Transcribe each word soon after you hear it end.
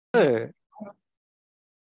Perfect.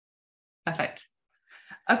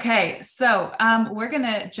 Okay, so we're going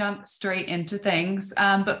to jump straight into things.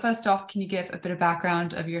 But first off, can you give a bit of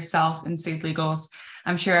background of yourself and Seed Legals?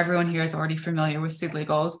 I'm sure everyone here is already familiar with Seed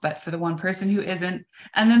Legals, but for the one person who isn't,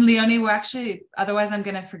 and then Leonie, otherwise I'm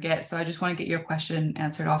going to forget. So I just want to get your question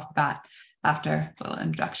answered off the bat after a little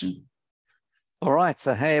introduction. All right.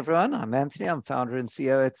 So, hey, everyone. I'm Anthony. I'm founder and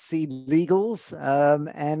CEO at Seed Legals.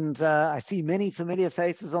 I see many familiar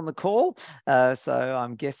faces on the call. So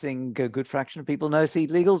I'm guessing a good fraction of people know Seed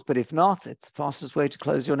Legals. But if not, it's the fastest way to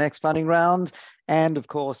close your next funding round. And of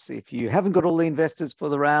course, if you haven't got all the investors for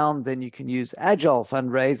the round, then you can use Agile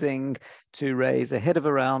fundraising to raise ahead of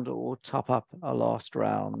a round or top up a last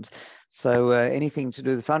round. So anything to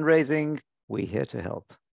do with fundraising, we're here to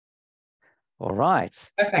help. All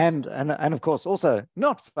right. Perfect. And of course, also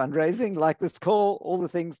not fundraising like this call, all the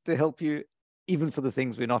things to help you, even for the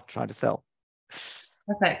things we're not trying to sell.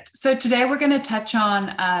 Perfect. So today we're going to touch on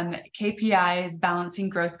KPIs, balancing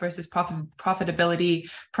growth versus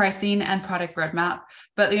profitability, pricing, and product roadmap.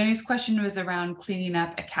 But Leonie's question was around cleaning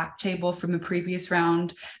up a cap table from the previous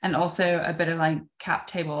round, and also a bit of like cap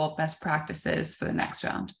table best practices for the next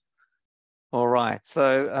round. All right.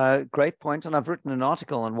 So great point. And I've written an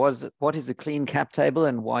article on what is a clean cap table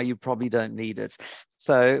and why you probably don't need it.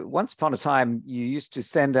 So once upon a time, you used to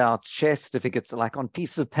send out share certificates like on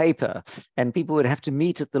pieces of paper, and people would have to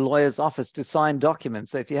meet at the lawyer's office to sign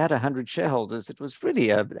documents. So if you had 100 shareholders, it was really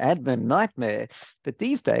an admin nightmare. But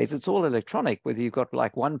these days, it's all electronic. Whether you've got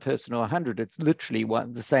like one person or 100, it's literally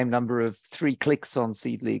the same number of 3 clicks on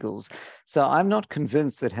Seed Legals. So I'm not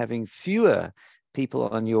convinced that having fewer people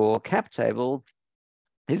on your cap table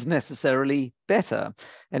is necessarily better.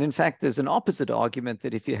 And in fact, there's an opposite argument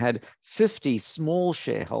that if you had 50 small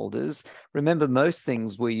shareholders, remember most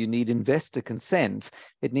things where you need investor consent,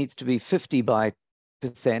 it needs to be 50%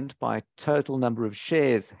 by total number of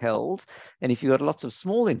shares held. And if you've got lots of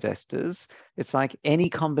small investors, it's like any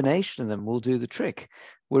combination of them will do the trick.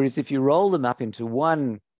 Whereas if you roll them up into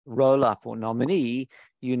one roll-up or nominee,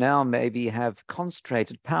 you now maybe have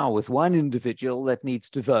concentrated power with one individual that needs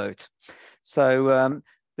to vote. So,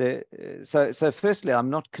 so firstly, I'm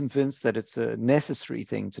not convinced that it's a necessary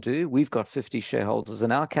thing to do. We've got 50 shareholders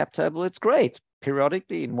in our cap table. It's great.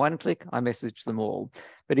 Periodically, in one click, I message them all.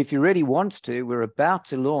 But if you really want to, we're about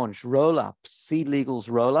to launch roll-ups, Seed Legals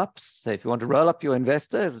roll-ups. So if you want to roll up your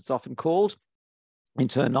investor, as it's often called,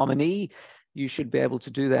 into a nominee, you should be able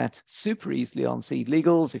to do that super easily on Seed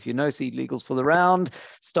Legals. If you know Seed Legals for the round,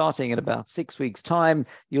 starting in about 6 weeks' time,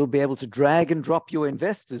 you'll be able to drag and drop your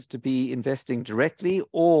investors to be investing directly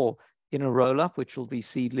or in a roll-up, which will be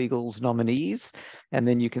Seed Legals nominees. And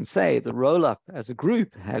then you can say the roll-up as a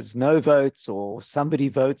group has no votes, or somebody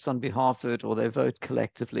votes on behalf of it, or they vote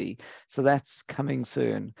collectively. So that's coming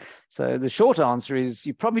soon. So the short answer is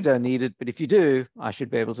you probably don't need it, but if you do, I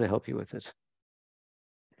should be able to help you with it.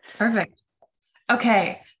 Perfect.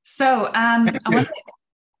 Okay, so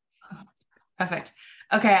perfect.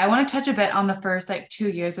 Okay, I want to touch a bit on the first 2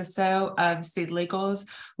 years or so of Seed Legals.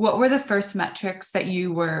 What were the first metrics that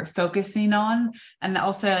you were focusing on, and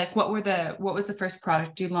also what was the first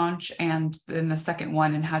product you launched, and then the second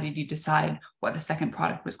one, and how did you decide what the second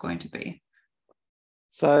product was going to be?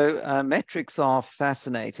 So metrics are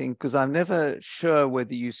fascinating because I'm never sure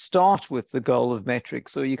whether you start with the goal of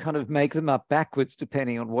metrics or you kind of make them up backwards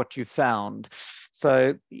depending on what you found.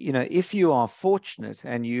 So, if you are fortunate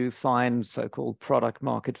and you find so-called product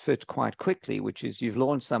market fit quite quickly, which is you've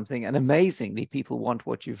launched something and amazingly people want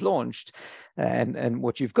what you've launched and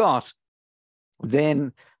what you've got,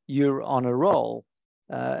 then you're on a roll.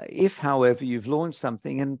 If, however, you've launched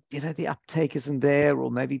something and the uptake isn't there,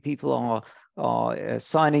 or maybe people are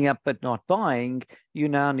signing up but not buying, you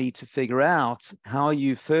now need to figure out how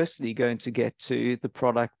you firstly going to get to the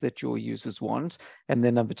product that your users want, and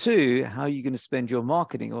then number two, how you're going to spend your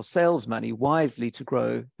marketing or sales money wisely to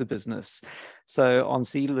grow the business. So on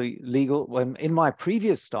Seed Legal, in my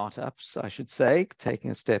previous startups, I should say,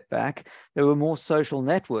 taking a step back, there were more social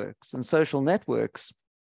networks, and social networks,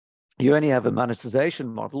 you only have a monetization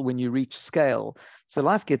model when you reach scale. So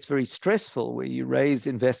life gets very stressful where you raise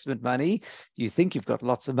investment money, you think you've got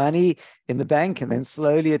lots of money in the bank, and then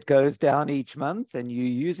slowly it goes down each month and you're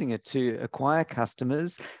using it to acquire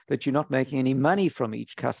customers, but you're not making any money from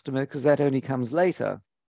each customer because that only comes later.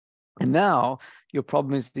 And now your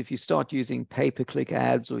problem is if you start using pay-per-click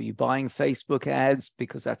ads, or you're buying Facebook ads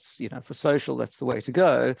because that's, for social, that's the way to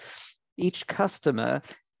go. Each customer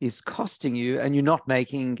is costing you and you're not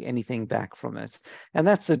making anything back from it. And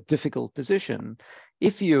that's a difficult position.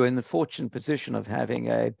 if you're in the fortunate position of having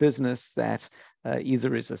a business that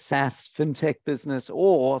either is a SaaS fintech business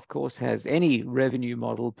or, of course, has any revenue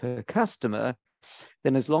model per customer,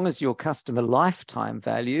 then as long as your customer lifetime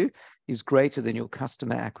value is greater than your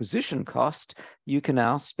customer acquisition cost, you can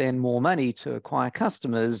now spend more money to acquire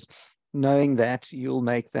customers, knowing that you'll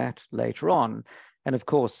make that later on. And of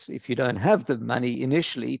course, if you don't have the money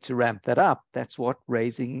initially to ramp that up, that's what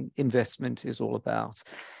raising investment is all about.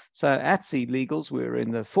 So at Seed Legals, we're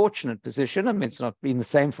in the fortunate position, I mean, it's not been the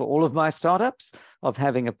same for all of my startups, of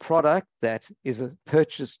having a product that is a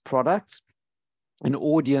purchased product, an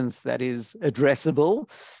audience that is addressable,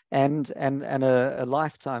 and a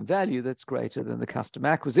lifetime value that's greater than the customer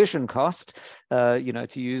acquisition cost, to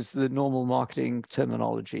use the normal marketing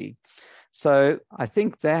terminology. So I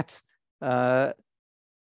think that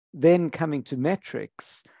then coming to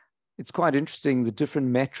metrics, it's quite interesting the different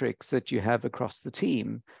metrics that you have across the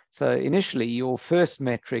team. So initially, your first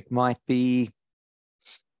metric might be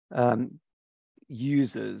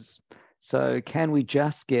users. So can we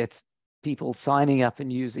just get people signing up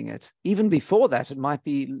and using it? Even before that, it might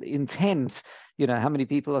be intent. How many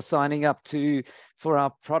people are signing up for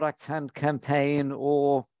our product hunt campaign,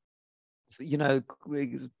 or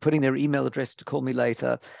putting their email address to call me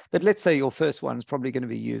later. But let's say your first one is probably going to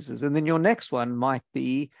be users, and then your next one might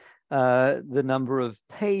be the number of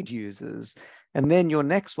paid users. And then your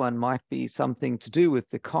next one might be something to do with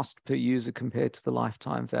the cost per user compared to the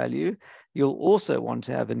lifetime value. You'll also want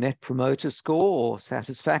to have a net promoter score or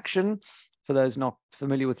satisfaction. For those not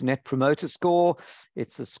familiar with Net Promoter Score,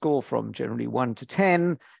 it's a score from generally 1 to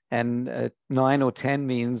 10, and 9 or 10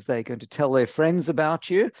 means they're going to tell their friends about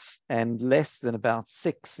you, and less than about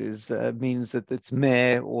 6 means that it's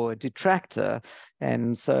meh or a detractor.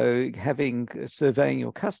 And so surveying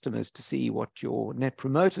your customers to see what your Net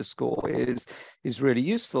Promoter Score is really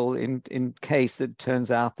useful in case it turns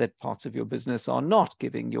out that parts of your business are not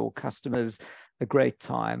giving your customers a great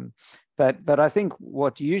time. But I think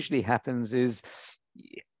what usually happens is,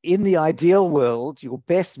 in the ideal world, your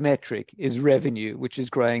best metric is revenue, which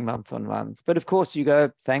is growing month on month. But of course, you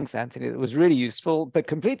go, thanks, Anthony, that was really useful, but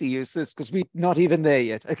completely useless because we're not even there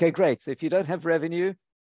yet. Okay, great. So if you don't have revenue,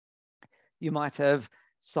 you might have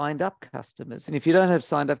signed up customers. And if you don't have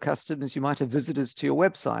signed up customers, you might have visitors to your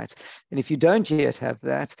website. And if you don't yet have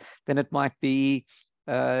that, then it might be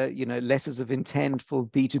letters of intent for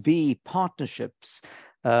B2B partnerships.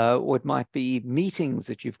 Or it might be meetings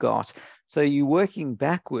that you've got. So you're working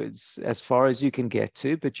backwards as far as you can get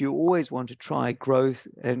to, but you always want to try growth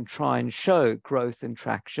and try and show growth and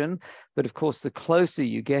traction. But of course, the closer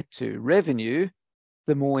you get to revenue,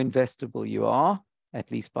 the more investable you are,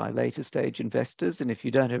 at least by later stage investors. And if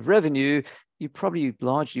you don't have revenue, you're probably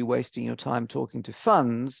largely wasting your time talking to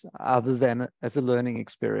funds other than as a learning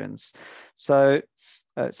experience. So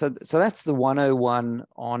that's the 101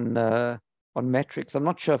 on metrics. I'm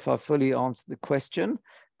not sure if I fully answered the question,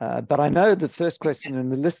 but I know the first question in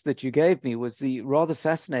the list that you gave me was the rather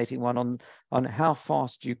fascinating one on how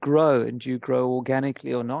fast you grow, and do you grow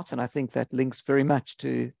organically or not? And I think that links very much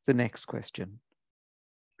to the next question.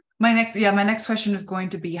 My next question is going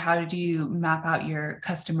to be, how did you map out your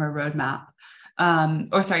customer roadmap?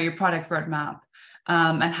 Your product roadmap?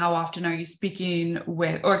 And how often are you speaking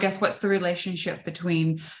with, or I guess what's the relationship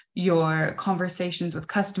between your conversations with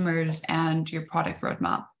customers and your product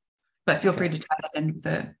roadmap? But feel free to tie that in with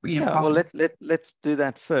the, well, let's do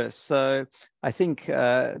that first. So I think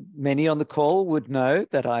many on the call would know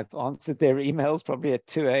that I've answered their emails probably at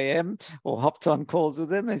 2 a.m. or hopped on calls with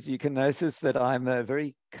them. As you can notice that I'm a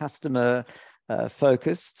very customer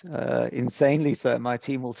focused, insanely so, my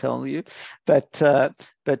team will tell you, but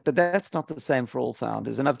that's not the same for all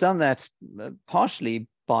founders. And I've done that partially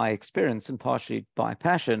by experience and partially by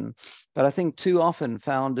passion. But I think too often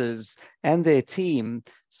founders and their team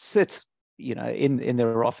sit, in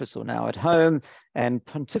their office or now at home and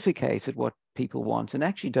pontificate at what people want and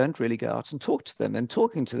actually don't really go out and talk to them. And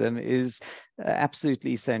talking to them is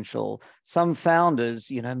absolutely essential. Some founders,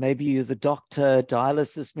 maybe you're the doctor,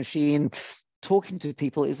 dialysis machine, talking to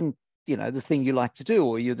people isn't, the thing you like to do,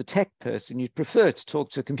 or you're the tech person, you'd prefer to talk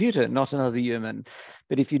to a computer, not another human.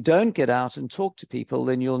 But if you don't get out and talk to people,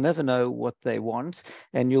 then you'll never know what they want,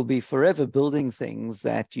 and you'll be forever building things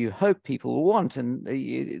that you hope people will want, and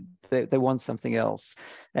they want something else.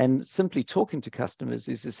 And simply talking to customers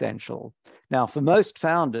is essential. Now, for most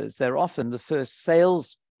founders, they're often the first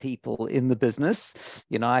sales people in the business.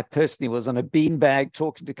 I personally was on a beanbag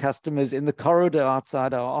talking to customers in the corridor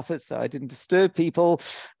outside our office, so I didn't disturb people.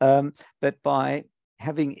 But by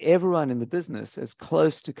having everyone in the business as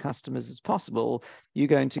close to customers as possible, you're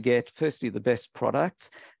going to get, firstly, the best product,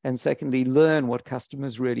 and secondly, learn what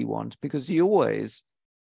customers really want, because you always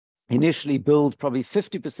initially build probably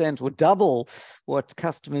 50% or double what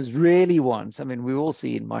customers really want. I mean, we all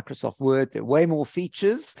see in Microsoft Word, there are way more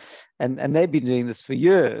features, and they've been doing this for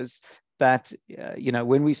years. But,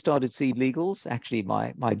 when we started Seed Legals, actually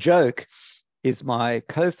my joke is my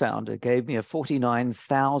co-founder gave me a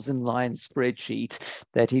 49,000 line spreadsheet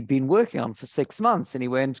that he'd been working on for 6 months. And he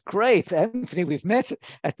went, "Great, Anthony, we've met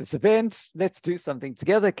at this event. Let's do something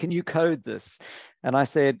together. Can you code this?" And I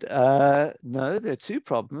said, no, there are two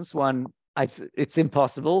problems. One, it's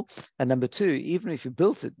impossible. And number two, even if you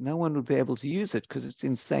built it, no one would be able to use it because it's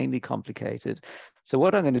insanely complicated. So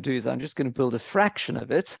what I'm going to do is I'm just going to build a fraction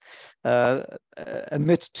of it,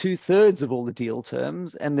 omit 2/3 of all the deal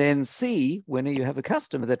terms, and then see when you have a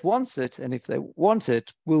customer that wants it, and if they want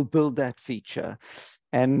it, we'll build that feature.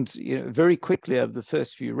 And very quickly over the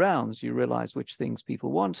first few rounds, you realize which things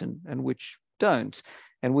people want and which don't.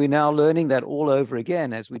 And we're now learning that all over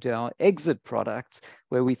again as we do our exit products,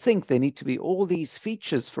 where we think there need to be all these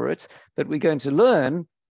features for it, but we're going to learn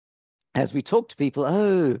as we talk to people,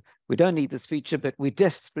 oh, we don't need this feature, but we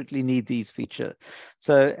desperately need these features.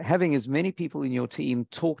 So having as many people in your team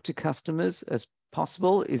talk to customers as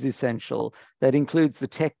possible is essential. That includes the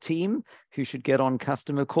tech team, who should get on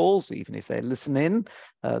customer calls, even if they listen in,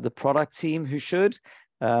 the product team, who should,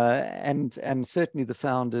 and certainly the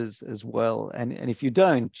founders as well. And if you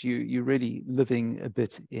don't, you're really living a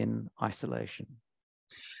bit in isolation.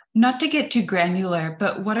 Not to get too granular,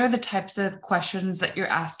 but what are the types of questions that you're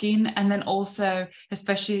asking? And then also,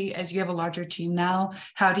 especially as you have a larger team now,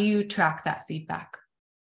 how do you track that feedback?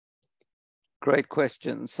 Great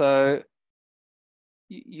question. So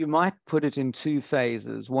you might put it in two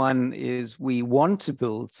phases. One is we want to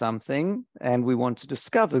build something and we want to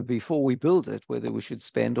discover before we build it whether we should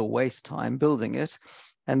spend or waste time building it.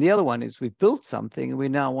 And the other one is we've built something and we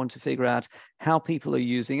now want to figure out how people are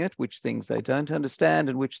using it, which things they don't understand,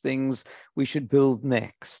 and which things we should build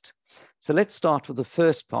next. So let's start with the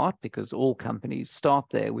first part, because all companies start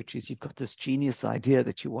there, which is you've got this genius idea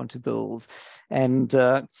that you want to build. And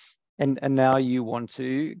now you want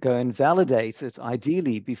to go and validate it,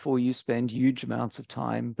 ideally, before you spend huge amounts of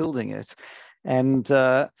time building it. And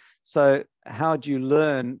so how do you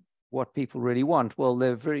learn what people really want? Well,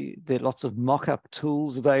 there are lots of mock-up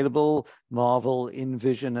tools available, Marvel,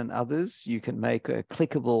 InVision, and others. You can make a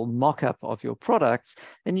clickable mock-up of your products,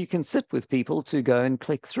 and you can sit with people to go and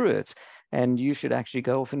click through it. And you should actually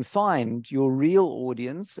go off and find your real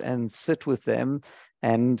audience and sit with them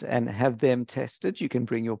and have them tested. You can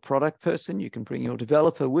bring your product person, you can bring your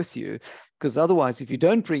developer with you, because otherwise, if you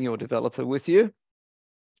don't bring your developer with you,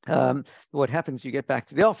 what happens, you get back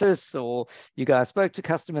to the office, or you guys spoke to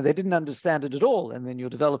customer, they didn't understand it at all, and then your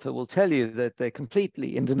developer will tell you that they're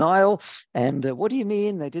completely in denial, and what do you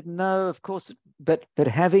mean they didn't know? Of course, but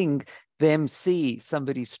having them see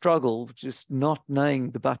somebody struggle just not knowing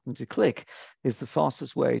the button to click is the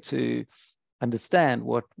fastest way to understand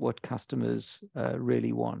what customers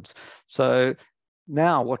really want. So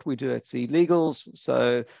now what we do at Seed Legals,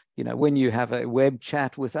 so when you have a web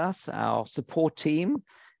chat with us, our support team,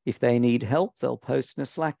 if they need help, they'll post in a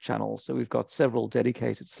Slack channel. So we've got several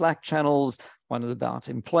dedicated Slack channels, one about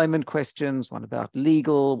employment questions, one about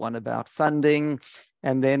legal, one about funding,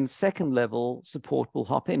 and then second level support will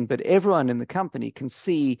hop in. But everyone in the company can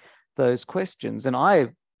see those questions. And I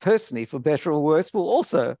personally, for better or worse, will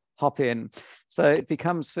also hop in. So it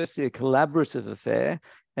becomes firstly a collaborative affair.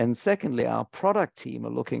 And secondly, our product team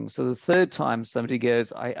are looking. So the third time somebody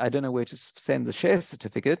goes, I don't know where to send the share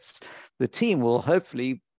certificates, the team will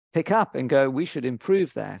hopefully pick up and go, we should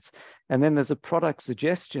improve that. And then there's a product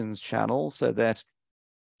suggestions channel, so that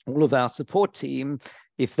all of our support team,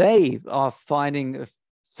 if they are finding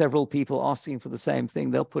several people asking for the same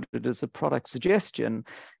thing, they'll put it as a product suggestion,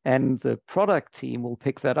 and the product team will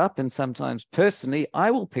pick that up. And sometimes personally,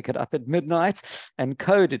 I will pick it up at midnight and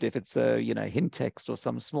code it if it's a hint text or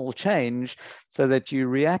some small change, so that you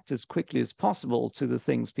react as quickly as possible to the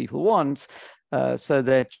things people want, so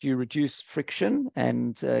that you reduce friction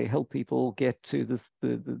and help people get to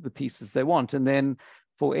the pieces they want. And then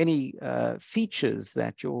for any features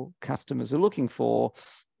that your customers are looking for,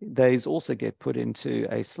 these also get put into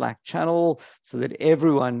a Slack channel so that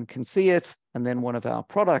everyone can see it. And then one of our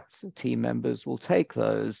product team members will take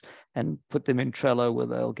those and put them in Trello where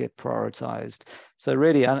they'll get prioritized. So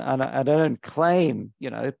really, I don't claim,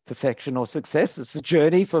 perfection or success. It's a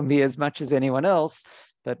journey for me as much as anyone else.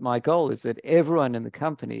 But my goal is that everyone in the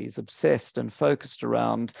company is obsessed and focused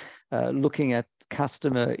around looking at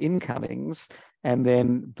customer incomings and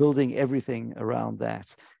then building everything around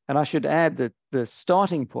that. And I should add that the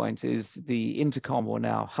starting point is the Intercom, or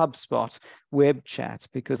now HubSpot, web chat,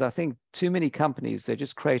 because I think too many companies, they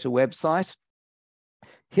just create a website.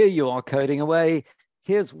 Here you are coding away,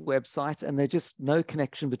 here's a website, and there's just no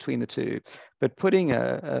connection between the two. But putting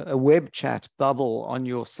a web chat bubble on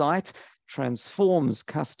your site transforms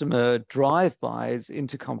customer drive-bys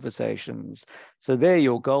into conversations. So there,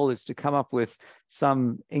 your goal is to come up with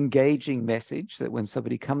some engaging message that when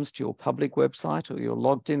somebody comes to your public website or your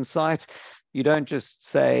logged in site, you don't just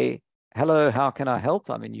say, hello, how can I help?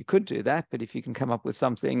 I mean, you could do that, but if you can come up with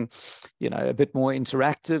something, a bit more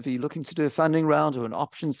interactive, are you looking to do a funding round or an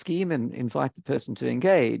option scheme, and invite the person to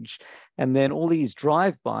engage? And then all these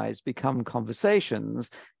drive-bys become conversations,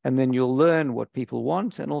 and then you'll learn what people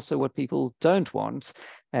want and also what people don't want.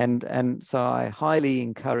 And so I highly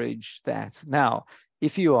encourage that. Now,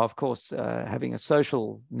 if you are, of course, having a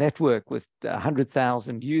social network with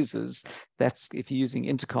 100,000 users, if you're using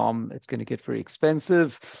Intercom, it's going to get very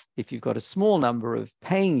expensive. If you've got a small number of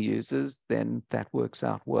paying users, then that works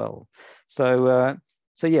out well. So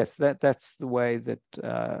yes, that's the way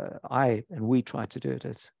that we try to do it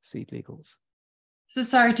at Seed Legals. So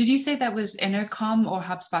sorry, did you say that was Intercom or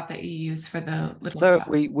HubSpot that you use for the little? So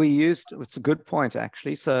we used, it's a good point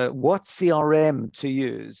actually. So what CRM to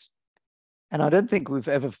use? And I don't think we've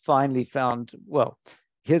ever finally found, well,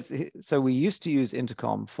 so we used to use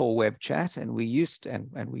Intercom for web chat, and we use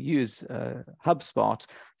HubSpot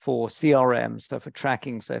for CRM, so for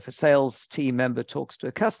tracking. So if a sales team member talks to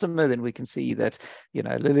a customer, then we can see that,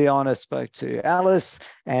 Liliana spoke to Alice,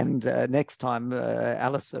 and next time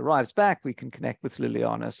Alice arrives back, we can connect with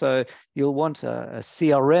Liliana. So you'll want a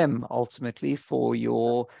CRM ultimately for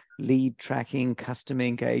your lead tracking, customer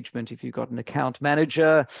engagement, if you've got an account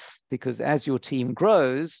manager, because as your team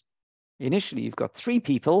grows, initially you've got 3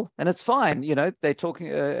 people and it's fine. They're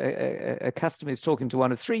talking, a customer is talking to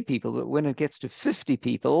one of 3 people, but when it gets to 50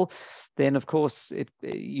 people, then of course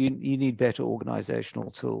you need better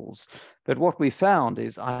organizational tools. But what we found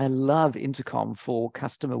is, I love Intercom for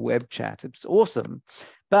customer web chat. It's awesome,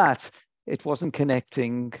 but it wasn't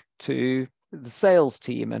connecting to the sales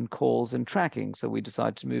team and calls and tracking. So we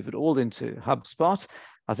decided to move it all into HubSpot.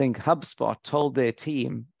 I think HubSpot told their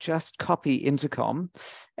team, just copy Intercom,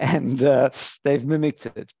 and they've mimicked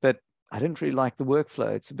it. But I didn't really like the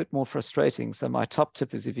workflow. It's a bit more frustrating. So my top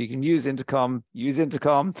tip is, if you can use Intercom, use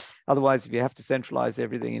Intercom. Otherwise, if you have to centralize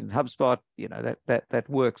everything in HubSpot, that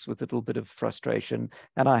works with a little bit of frustration.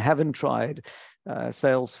 And I haven't tried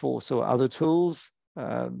Salesforce or other tools,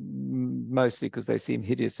 mostly because they seem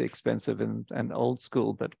hideously expensive and old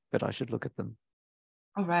school, but I should look at them.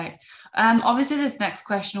 All right. Obviously, this next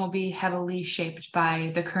question will be heavily shaped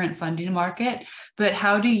by the current funding market, but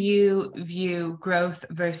how do you view growth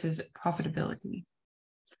versus profitability?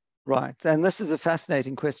 Right. And this is a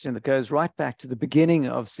fascinating question that goes right back to the beginning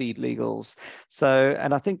of Seed Legals. So,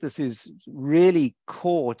 and I think this is really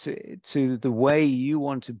core to the way you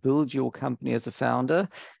want to build your company as a founder,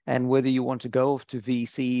 and whether you want to go off to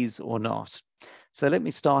VCs or not. So let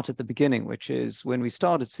me start at the beginning, which is when we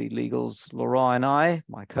started Seed Legals, Laura and I,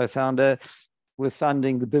 my co-founder, were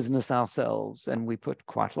funding the business ourselves, and we put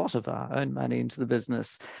quite a lot of our own money into the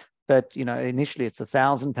business. But initially it's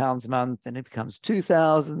 £1,000 a month, and it becomes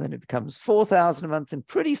 2,000, then it becomes 4,000 a month, and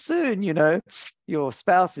pretty soon, your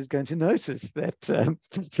spouse is going to notice that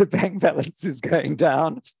the bank balance is going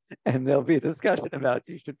down, and there'll be a discussion about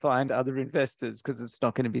you should find other investors because it's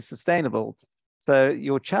not going to be sustainable. So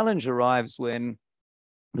your challenge arrives when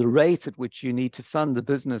the rate at which you need to fund the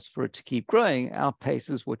business for it to keep growing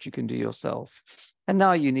outpaces what you can do yourself. And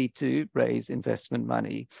now you need to raise investment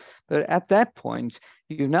money. But at that point,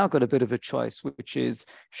 you've now got a bit of a choice, which is,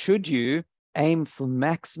 should you aim for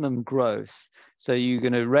maximum growth? So you're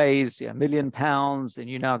going to raise £1 million, and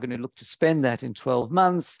you're now going to look to spend that in 12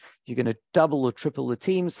 months. You're going to double or triple the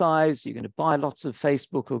team size. You're going to buy lots of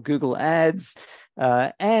Facebook or Google ads.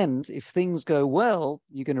 And if things go well,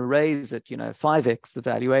 you're going to raise it, 5x the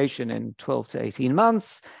valuation in 12 to 18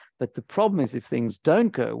 months. But the problem is, if things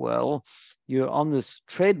don't go well, you're on this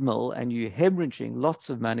treadmill and you're hemorrhaging lots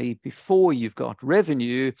of money before you've got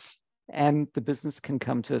revenue, and the business can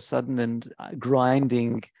come to a sudden and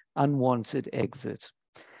grinding, unwanted exit.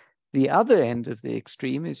 The other end of the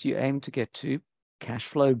extreme is you aim to get to cash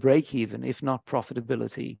flow break even, if not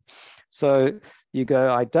profitability. So you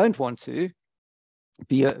go, I don't want to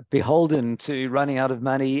be beholden to running out of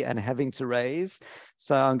money and having to raise.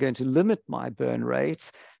 So I'm going to limit my burn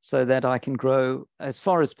rate so that I can grow as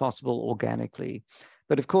far as possible organically.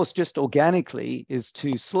 But of course, just organically is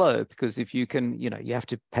too slow, because if you can, you have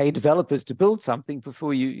to pay developers to build something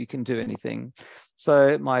before you can do anything.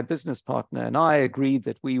 So my business partner and I agreed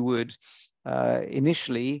that we would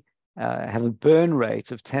initially have a burn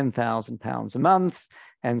rate of £10,000 a month.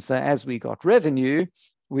 And so as we got revenue,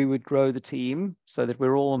 we would grow the team so that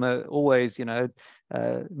we're always,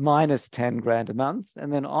 minus 10 grand a month.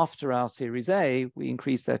 And then after our Series A, we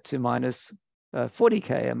increased that to minus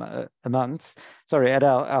 40K a month. Sorry, at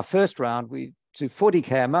our first round, to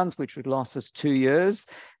 40K a month, which would last us 2 years.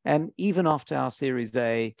 And even after our Series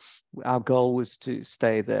A, our goal was to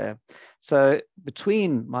stay there. So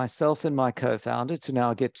between myself and my co-founder, to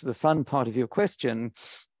now get to the fun part of your question,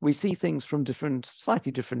 we see things from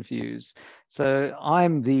slightly different views. So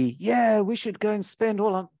I'm we should go and spend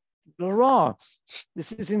all our, Laurent,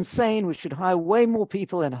 this is insane. We should hire way more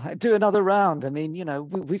people and do another round. I mean,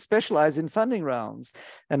 we specialize in funding rounds.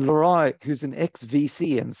 And Laurent, who's an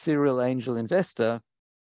ex-VC and serial angel investor,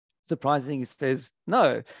 surprisingly says,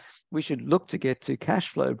 no, we should look to get to cash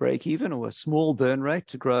flow break even, or a small burn rate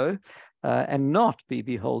to grow, and not be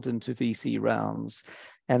beholden to VC rounds.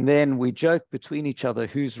 And then we joke between each other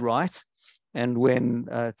who's right. And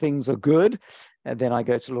when things are good, and then I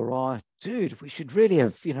go to Laurent, dude, we should really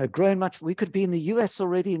have, grown much. We could be in the US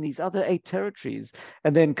already in these other 8 territories.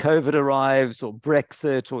 And then COVID arrives, or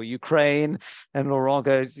Brexit, or Ukraine. And Laurent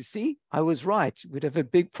goes, you see, I was right. We'd have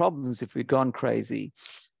had big problems if we'd gone crazy.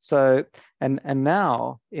 So, and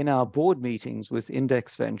now in our board meetings with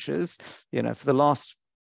Index Ventures, for the last,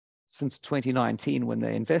 since 2019, when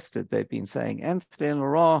they invested, they've been saying, Anthony and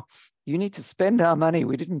Laurent, you need to spend our money.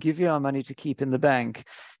 We didn't give you our money to keep in the bank.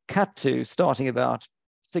 Cut to starting about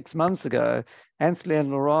 6 months ago, Anthony and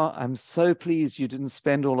Laurent, I'm so pleased you didn't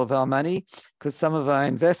spend all of our money, because some of our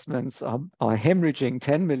investments are hemorrhaging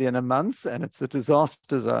 10 million a month, and it's a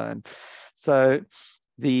disaster zone. So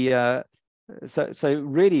so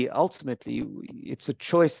really, ultimately, it's a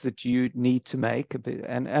choice that you need to make.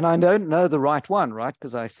 And I don't know the right one, right?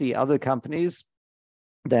 Because I see other companies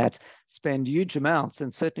that spend huge amounts,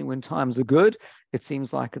 and certainly when times are good, it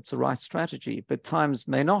seems like it's the right strategy. But times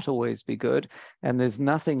may not always be good, and there's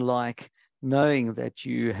nothing like knowing that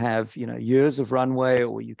you have years of runway,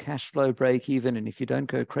 or you cash flow break even, and if you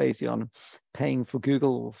don't go crazy on paying for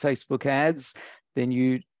Google or Facebook ads, then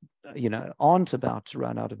you aren't about to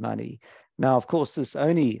run out of money. Now, of course, this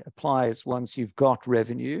only applies once you've got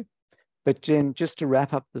revenue. But Jen, just to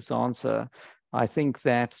wrap up this answer, I think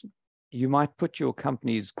that you might put your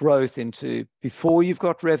company's growth into before you've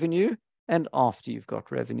got revenue and after you've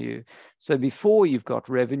got revenue. So before you've got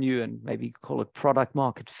revenue, and maybe call it product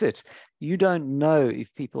market fit, you don't know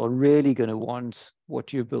if people are really going to want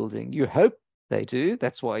what you're building. You hope they do.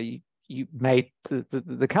 That's why you made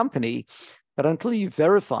the company. But until you've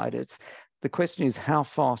verified it, the question is how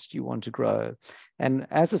fast you want to grow. And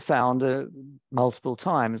as a founder, multiple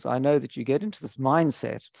times, I know that you get into this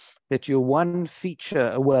mindset that you're one feature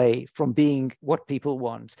away from being what people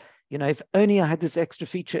want. If only I had this extra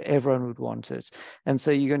feature, everyone would want it. And so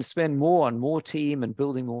you're going to spend more on more team and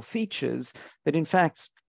building more features. But in fact,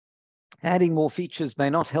 adding more features may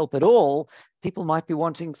not help at all. People might be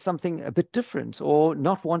wanting something a bit different, or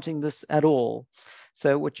not wanting this at all.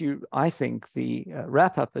 So I think the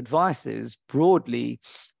wrap-up advice is, broadly,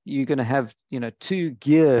 you're going to have 2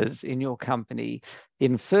 gears in your company.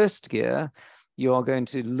 In first gear, you are going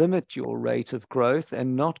to limit your rate of growth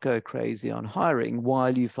and not go crazy on hiring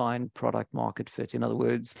while you find product market fit. In other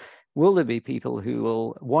words, will there be people who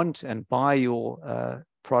will want and buy your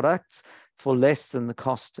products for less than the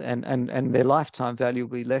cost, and their lifetime value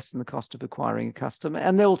will be less than the cost of acquiring a customer,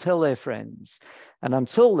 and they'll tell their friends. And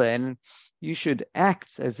until then, you should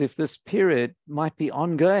act as if this period might be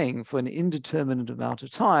ongoing for an indeterminate amount of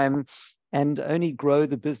time, and only grow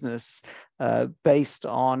the business based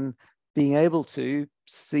on being able to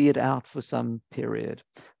see it out for some period.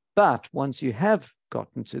 But once you have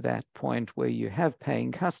gotten to that point where you have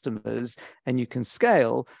paying customers and you can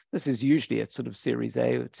scale, this is usually at sort of Series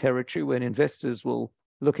A territory, when investors will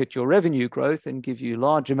look at your revenue growth and give you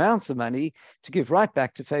large amounts of money to give right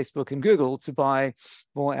back to Facebook and Google to buy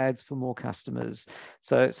more ads for more customers.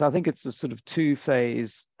 So I think it's a sort of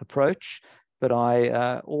 2-phase approach, but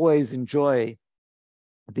I always enjoy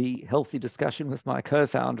the healthy discussion with my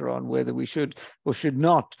co-founder on whether we should or should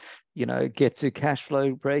not, get to cash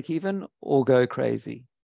flow break even or go crazy.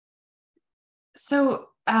 So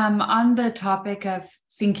On the topic of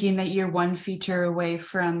thinking that you're one feature away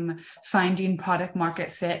from finding product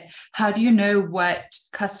market fit, how do you know what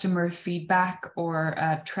customer feedback or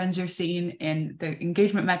trends you're seeing in the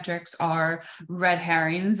engagement metrics are red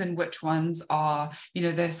herrings and which ones are,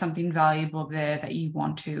 there's something valuable there that you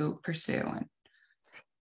want to pursue?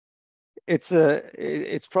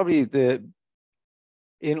 It's probably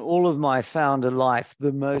in all of my founder life,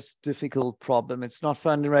 the most difficult problem. It's not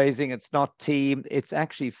fundraising, it's not team, it's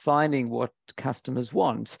actually finding what customers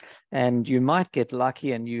want. And you might get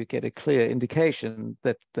lucky and you get a clear indication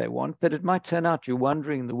that they want, but it might turn out you're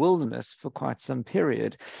wandering in the wilderness for quite some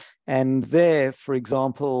period. And there, for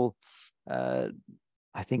example, I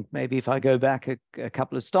think maybe if I go back a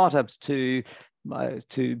couple of startups to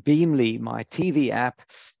Beamly, my TV app,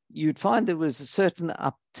 you'd find there was a certain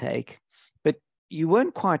uptake, but you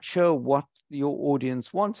weren't quite sure what your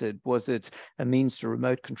audience wanted. Was it a means to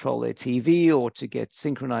remote control their TV or to get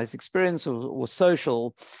synchronized experience or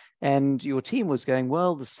social? And your team was going,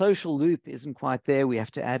 well, the social loop isn't quite there. We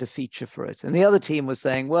have to add a feature for it. And the other team was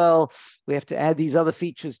saying, well, we have to add these other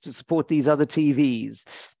features to support these other TVs.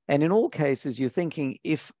 And in all cases, you're thinking,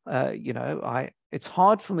 if, it's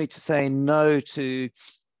hard for me to say no to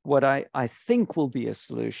what I think will be a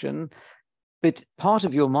solution, but part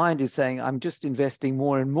of your mind is saying, I'm just investing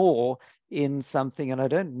more and more in something, and I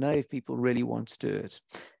don't know if people really want to do it.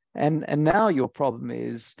 And now your problem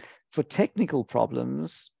is, for technical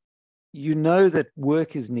problems, you know that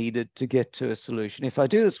work is needed to get to a solution. If I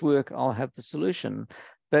do this work, I'll have the solution.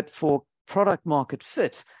 But for product market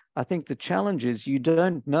fit, I think the challenge is you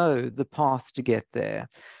don't know the path to get there.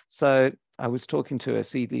 So I was talking to a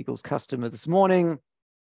Seed Legals customer this morning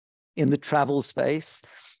in the travel space,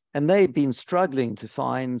 and they've been struggling to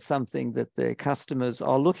find something that their customers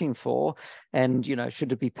are looking for. And,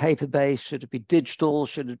 should it be paper-based? Should it be digital?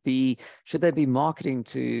 Should they be marketing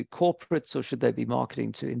to corporates, or should they be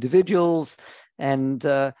marketing to individuals? And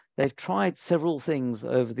they've tried several things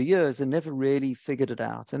over the years and never really figured it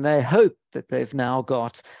out. And they hope that they've now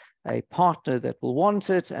got a partner that will want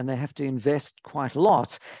it, and they have to invest quite a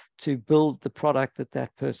lot to build the product that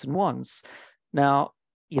that person wants. Now,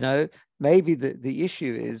 maybe the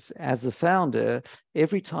issue is, as a founder,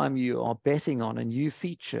 every time you are betting on a new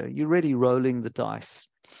feature, you're really rolling the dice.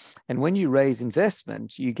 And when you raise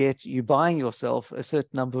investment, you're buying yourself a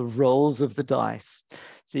certain number of rolls of the dice.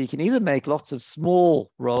 So you can either make lots of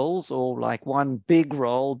small rolls or like one big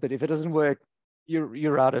roll, but if it doesn't work,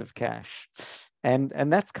 you're out of cash. And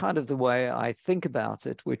that's kind of the way I think about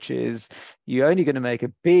it, which is you're only going to make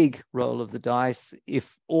a big roll of the dice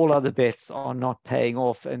if all other bets are not paying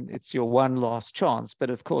off and it's your one last chance. But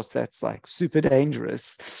of course, that's like super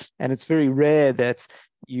dangerous. And it's very rare that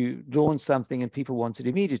you launch something and people want it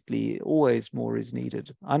immediately. Always more is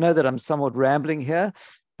needed. I know that I'm somewhat rambling here,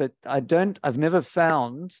 but I've never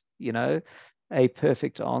found, a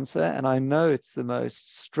perfect answer. And I know it's the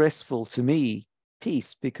most stressful to me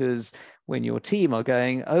piece, because when your team are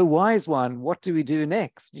going, oh, wise one, what do we do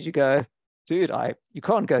next? You go, dude, you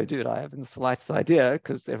can't go, dude, I haven't the slightest idea,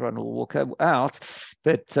 because everyone will walk out.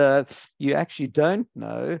 But you actually don't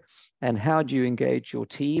know. And how do you engage your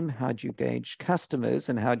team? How do you engage customers?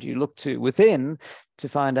 And how do you look to within to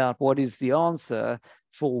find out what is the answer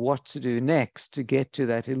for what to do next to get to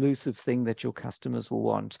that elusive thing that your customers will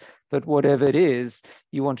want? But whatever it is,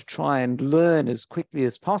 you want to try and learn as quickly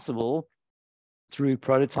as possible through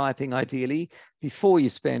prototyping, ideally, before you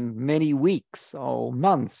spend many weeks or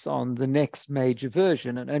months on the next major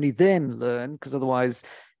version, and only then learn, because otherwise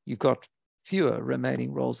you've got fewer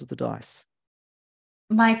remaining rolls of the dice.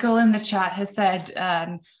 Michael in the chat has said,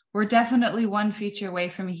 we're definitely one feature away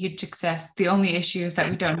from a huge success. The only issue is that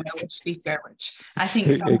we don't know which feature, which I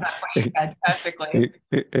think sums up what you said perfectly.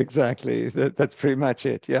 Exactly. That's pretty much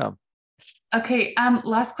it. Yeah. Okay,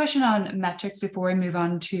 last question on metrics before we move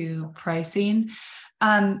on to pricing.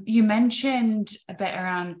 You mentioned a bit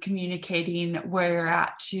around communicating where you're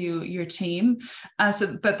at to your team.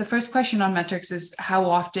 But the first question on metrics is, how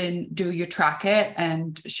often do you track it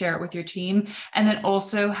and share it with your team? And then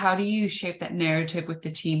also, how do you shape that narrative with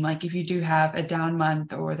the team? Like if you do have a down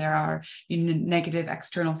month or there are negative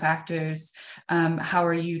external factors, how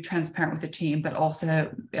are you transparent with the team, but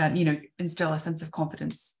also, instill a sense of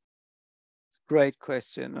confidence? Great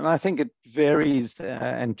question. And I think it varies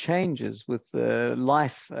and changes with the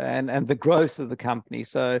life and the growth of the company.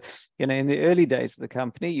 So, in the early days of the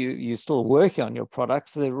company, you're still working on your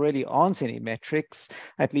products. So there really aren't any metrics.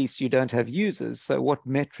 At least you don't have users. So what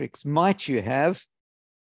metrics might you have?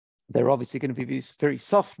 They're obviously going to be these very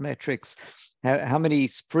soft metrics How many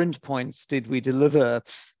sprint points did we deliver?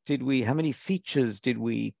 How many features did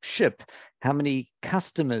we ship? How many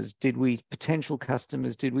potential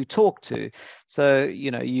customers did we talk to? So,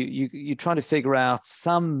 you're trying to figure out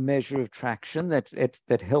some measure of traction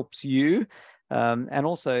that helps you. And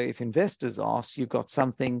also, if investors ask, you've got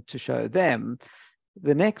something to show them.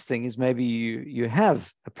 The next thing is maybe you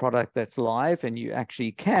have a product that's live and you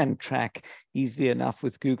actually can track easily enough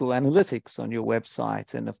with Google Analytics on your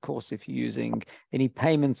website. And of course, if you're using any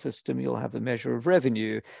payment system, you'll have a measure of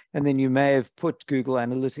revenue. And then you may have put Google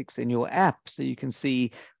Analytics in your app so you can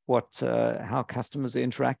see how customers are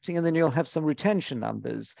interacting, and then you'll have some retention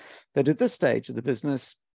numbers. But at this stage of the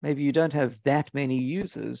business, maybe you don't have that many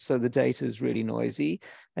users, so the data is really noisy,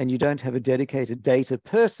 and you don't have a dedicated data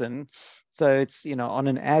person. So it's, on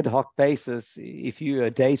an ad hoc basis. If you're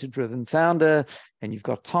a data-driven founder and you've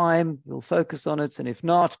got time, you'll focus on it. And if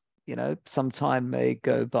not, some time may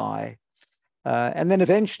go by. And then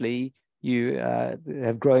eventually you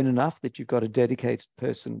have grown enough that you've got a dedicated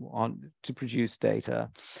person on to produce data.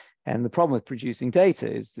 And the problem with producing data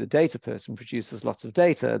is the data person produces lots of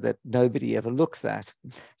data that nobody ever looks at.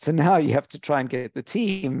 So now you have to try and get the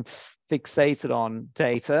team fixated on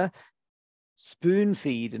data, spoon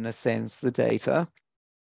feed, in a sense, the data.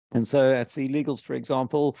 And so at SeedLegals, for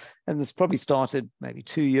example, and this probably started maybe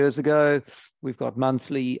 2 years ago, we've got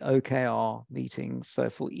monthly OKR meetings.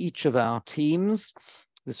 So for each of our teams,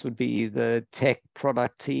 this would be the tech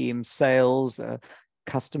product team, sales,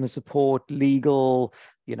 customer support, legal,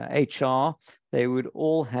 HR, they would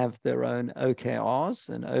all have their own OKRs.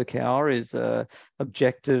 And OKR is a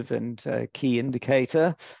objective and key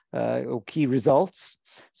indicator or key results.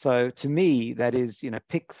 So to me, that is,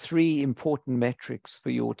 pick 3 important metrics for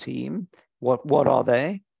your team. What are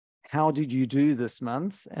they? How did you do this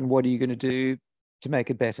month? And what are you going to do to make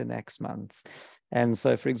it better next month? And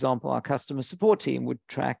so, for example, our customer support team would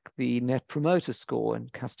track the Net Promoter Score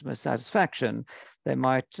and customer satisfaction. They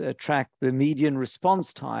might track the median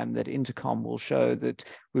response time that Intercom will show that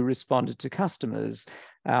we responded to customers.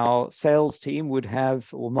 Our sales team would have,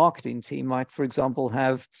 or marketing team might, for example,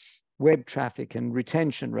 have web traffic and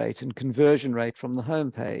retention rate and conversion rate from the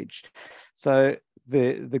homepage. So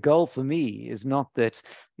the goal for me is not that,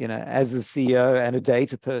 as a CEO and a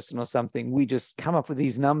data person or something, we just come up with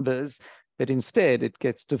these numbers, but instead it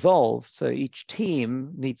gets devolved. So each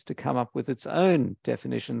team needs to come up with its own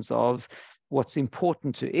definitions of what's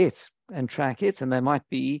important to it and track it. And they might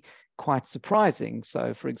be quite surprising.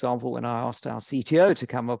 So for example, when I asked our CTO to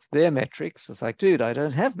come up with their metrics, I was like, dude, I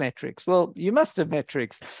don't have metrics. Well, you must have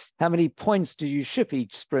metrics. How many points do you ship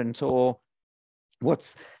each sprint? Or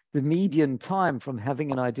what's the median time from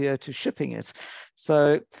having an idea to shipping it?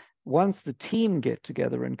 So once the team get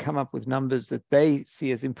together and come up with numbers that they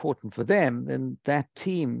see as important for them, then that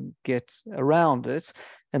team gets around it.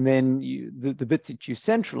 And then the bit that you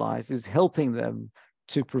centralize is helping them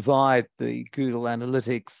to provide the Google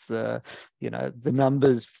Analytics, the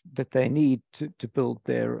numbers that they need to build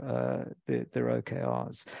their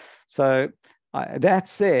OKRs. So that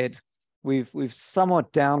said, we've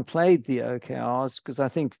somewhat downplayed the OKRs because I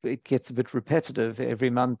think it gets a bit repetitive.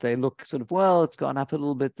 Every month they look sort of, well, it's gone up a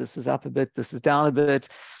little bit, this is up a bit, this is down a bit.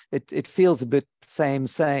 It feels a bit same.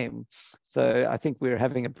 So I think we're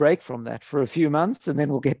having a break from that for a few months, and then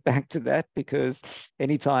we'll get back to that, because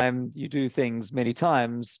anytime you do things many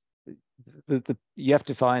times, you have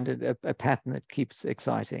to find a pattern that keeps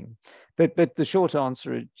exciting. But the short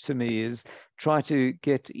answer to me is try to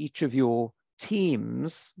get each of your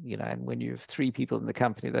teams, and when you have 3 people in the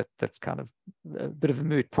company, that's kind of a bit of a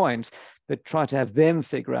moot point, but try to have them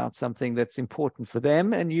figure out something that's important for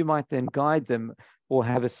them, and you might then guide them or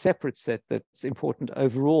have a separate set that's important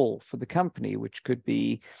overall for the company, which could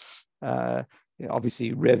be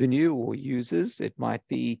obviously revenue or users. It might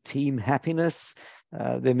be team happiness.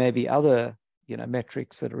 There may be other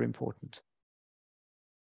metrics that are important.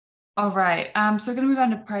 All right. So we're going to move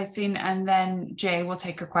on to pricing, and then Jay will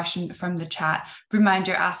take a question from the chat.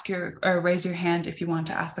 Reminder, raise your hand if you want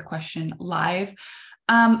to ask the question live.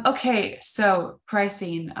 Okay, so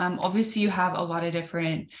pricing. Obviously, you have a lot of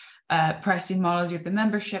different pricing models. You have the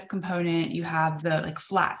membership component, you have the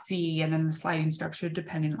flat fee, and then the sliding structure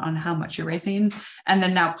depending on how much you're raising, and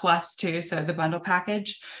then now plus too, so the bundle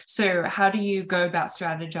package. So how do you go about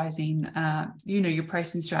strategizing your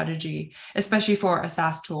pricing strategy, especially for a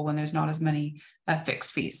SaaS tool when there's not as many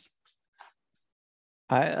fixed fees?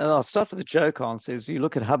 I'll start with a joke answer. Is you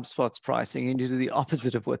look at HubSpot's pricing and you do the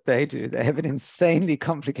opposite of what they do. They have an insanely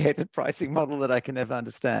complicated pricing model that I can never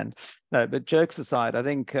understand. No, but jokes aside, I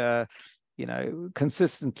think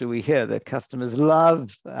consistently we hear that customers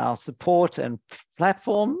love our support and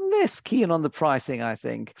platform, less keen on the pricing, I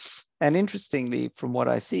think. And interestingly, from what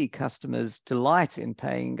I see, customers delight in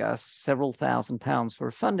paying us several £1,000s for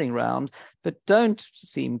a funding round, but don't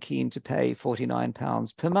seem keen to pay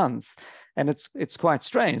 £49 per month. And it's quite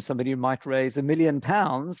strange. Somebody might raise £1 million,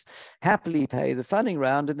 happily pay the funding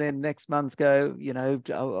round, and then next month go,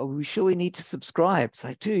 are we sure we need to subscribe? It's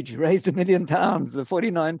like, dude, you raised £1 million. The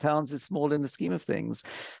 £49 is small in the scheme of things.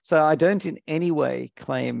 So I don't in any way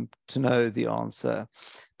claim to know the answer.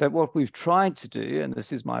 But what we've tried to do, and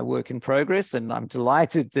this is my work in progress, and I'm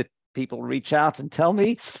delighted that people reach out and tell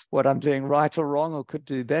me what I'm doing right or wrong or could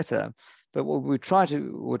do better. But what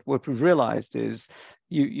we've realized is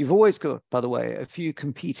you've always got, by the way, a few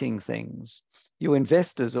competing things. Your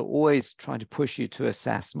investors are always trying to push you to a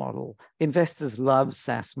SaaS model. Investors love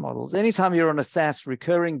SaaS models. Anytime you're on a SaaS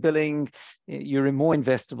recurring billing, you're more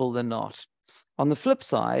investable than not. On the flip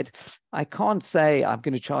side, I can't say I'm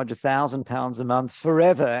going to charge £1,000 a month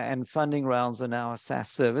forever and funding rounds are now a SaaS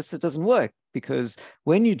service. It doesn't work, because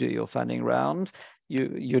when you do your funding round,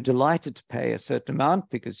 you're delighted to pay a certain amount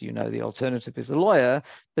because the alternative is a lawyer,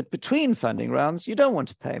 but between funding rounds, you don't want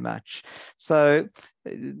to pay much. So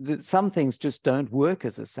some things just don't work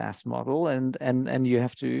as a SaaS model, and you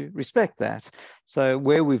have to respect that. So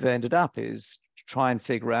where we've ended up is to try and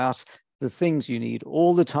figure out the things you need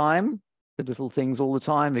all the time, the little things all the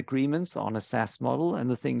time, agreements on a SaaS model, and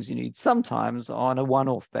the things you need sometimes on a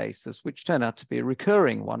one-off basis, which turn out to be a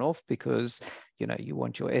recurring one-off because you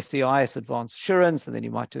want your SEIS, advanced assurance, and then you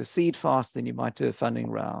might do a seed fast, then you might do a funding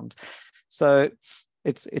round. So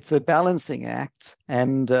it's a balancing act,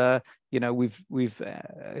 and we've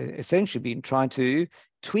essentially been trying to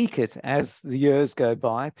tweak it as the years go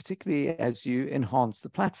by, particularly as you enhance the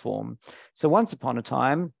platform. So once upon a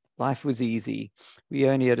time, life was easy. We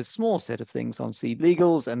only had a small set of things on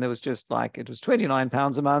SeedLegals, and there was just it was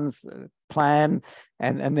 £29 a month plan,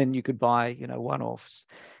 and then you could buy, one-offs.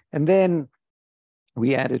 And then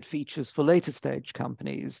we added features for later stage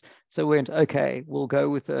companies. So we went, okay, we'll go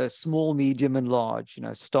with a small, medium, and large,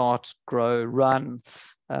 start, grow, run,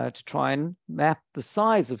 to try and map the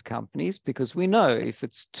size of companies, because we know if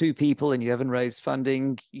it's 2 people and you haven't raised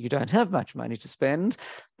funding, you don't have much money to spend.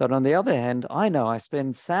 But on the other hand, I know I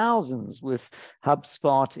spend thousands with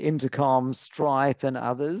HubSpot, Intercom, Stripe, and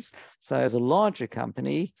others. So as a larger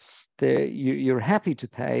company, you're happy to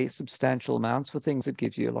pay substantial amounts for things that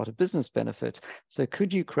give you a lot of business benefit. So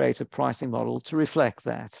could you create a pricing model to reflect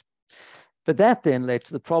that? But that then led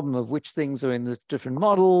to the problem of which things are in the different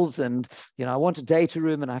models. And, I want a data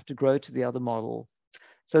room and I have to grow to the other model.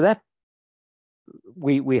 So that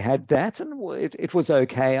we had that, and it was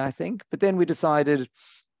okay, I think. But then we decided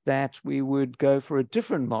that we would go for a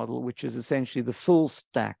different model, which is essentially the full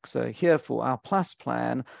stack. So here for our Plus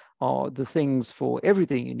plan are the things for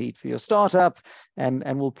everything you need for your startup, and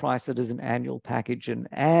we'll price it as an annual package and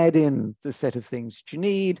add in the set of things that you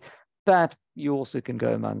need, but you also can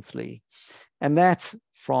go monthly. And that,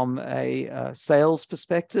 from a sales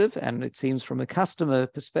perspective, and it seems from a customer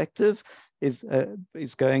perspective, is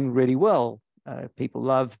going really well. People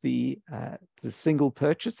love the single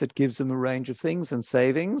purchase that gives them a range of things and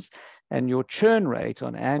savings, and your churn rate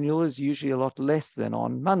on annual is usually a lot less than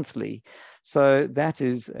on monthly. So that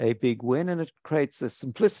is a big win, and it creates a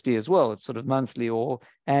simplicity as well. It's sort of monthly or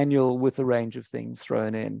annual with a range of things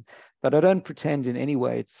thrown in. But I don't pretend in any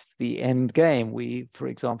way it's the end game. We, for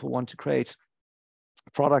example, want to create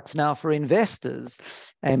products now for investors,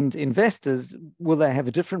 and investors, will they have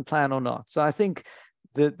a different plan or not? So I think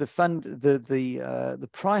the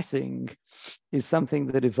pricing is something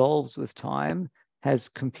that evolves with time, has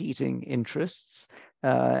competing interests,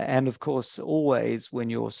 and of course, always when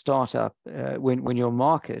your startup, when your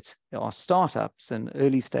market are startups and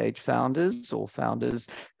early stage founders or founders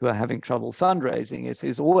who are having trouble fundraising, it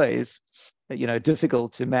is always,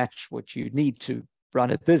 difficult to match what you need to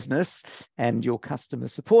run a business and your customer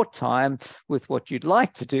support time with what you'd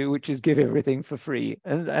like to do, which is give everything for free.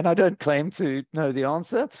 And I don't claim to know the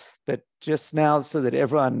answer, but just now, so that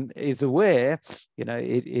everyone is aware,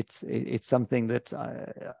 it's something that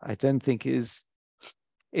I don't think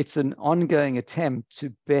it's an ongoing attempt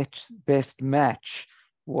to best match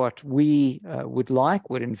what we would like,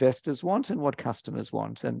 what investors want, and what customers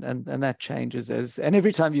want, and that changes and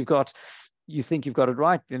every time you think you've got it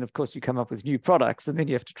right, then of course you come up with new products, and then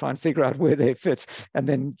you have to try and figure out where they fit, and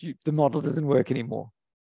then the model doesn't work anymore.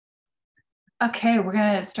 Okay, we're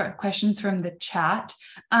going to start with questions from the chat.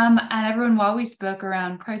 And everyone, while we spoke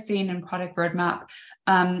around pricing and product roadmap,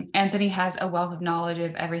 Anthony has a wealth of knowledge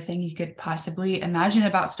of everything you could possibly imagine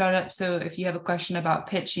about startups. So if you have a question about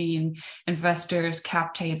pitching, investors,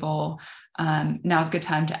 cap table, now's a good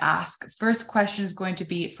time to ask. First question is going to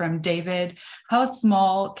be from David. How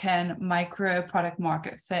small can micro product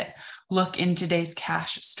market fit look in today's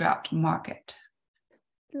cash-strapped market?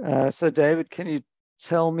 So David, can you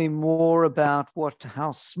tell me more about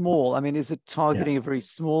how small? I mean, is it targeting a very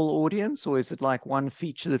small audience, or is it like one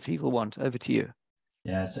feature that people want? Over to you.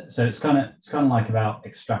 Yeah, so it's kind of like about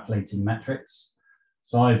extrapolating metrics.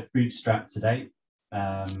 So I've bootstrapped to date,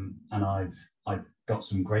 and I've got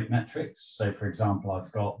some great metrics. So for example,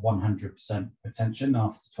 I've got 100% retention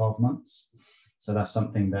after 12 months. So that's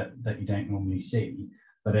something that you don't normally see,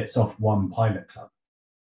 but it's off one pilot club,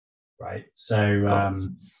 right? So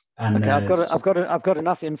and okay, I've got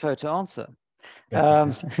enough info to answer.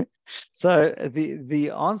 So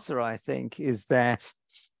the answer, I think, is that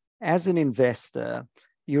as an investor,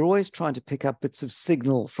 you're always trying to pick up bits of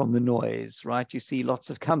signal from the noise, right? You see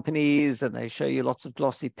lots of companies and they show you lots of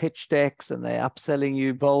glossy pitch decks and they're upselling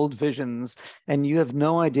you bold visions, and you have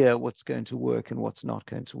no idea what's going to work and what's not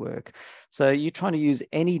going to work. So you're trying to use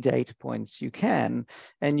any data points you can,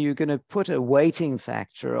 and you're going to put a weighting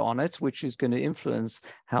factor on it, which is going to influence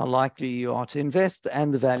how likely you are to invest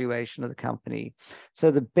and the valuation of the company.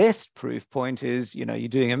 So the best proof point is, you're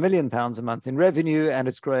doing £1 million a month in revenue and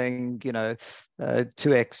it's growing,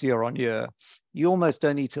 2x year on year. You almost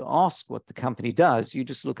don't need to ask what the company does. You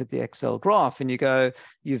just look at the Excel graph and you go,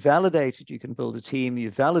 you validated you can build a team, you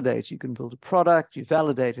validated you can build a product, you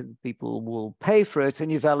validated that people will pay for it,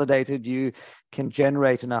 and you validated you can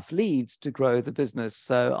generate enough leads to grow the business.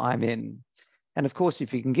 So I'm in. And of course,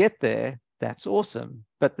 if you can get there, that's awesome.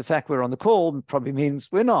 But the fact we're on the call probably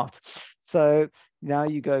means we're not. So now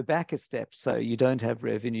you go back a step. So you don't have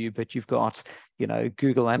revenue, but you've got,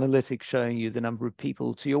 Google Analytics showing you the number of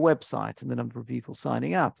people to your website and the number of people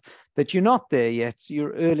signing up. But you're not there yet.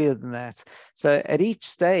 You're earlier than that. So at each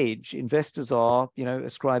stage, investors are,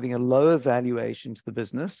 ascribing a lower valuation to the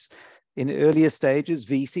business. In earlier stages,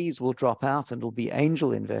 VCs will drop out and it'll be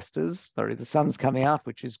angel investors. Sorry, the sun's coming out,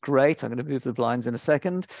 which is great. I'm going to move the blinds in a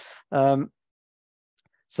second.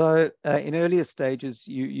 So in earlier stages,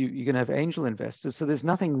 you're going to have angel investors. So there's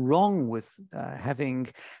nothing wrong with having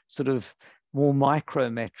sort of more micro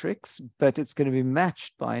metrics, but it's going to be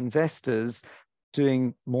matched by investors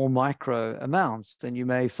doing more micro amounts. And you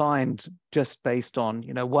may find, just based on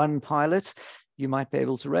one pilot, you might be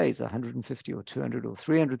able to raise 150 or 200 or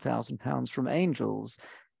 300,000 pounds from angels.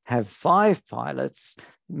 Have 5 pilots,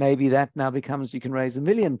 maybe that now becomes, you can raise £1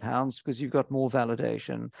 million because you've got more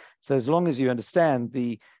validation. So as long as you understand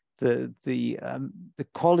the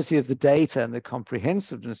quality of the data and the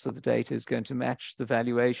comprehensiveness of the data is going to match the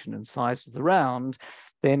valuation and size of the round,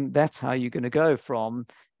 then that's how you're going to go from,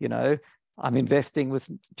 I'm investing with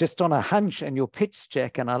just on a hunch and your pitch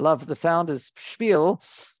check, and I love the founder's spiel,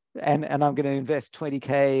 and I'm going to invest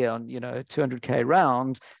 20K on, 200K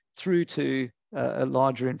round, through to a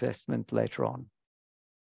larger investment later on.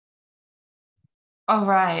 All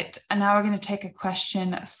right, and now we're going to take a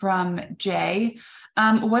question from Jay.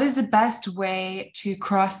 What is the best way to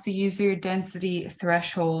cross the user density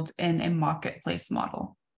threshold in a marketplace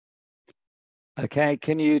model? Okay,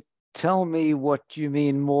 can you tell me what you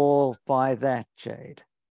mean more by that, Jade?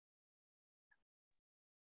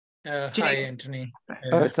 Hi, Anthony.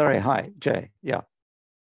 Oh, sorry. Hi, Jay. Yeah.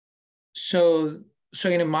 So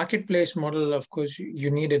in a marketplace model, of course, you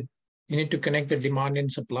need to connect the demand and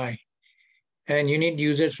supply, and you need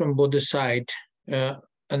users from both the side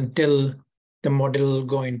until the model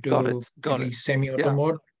go into at least semi-auto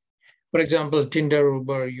mode. For example, Tinder,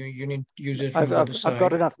 Uber, you need users from both sides.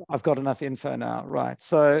 I've got enough info now, right?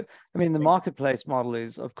 So, I mean, the marketplace model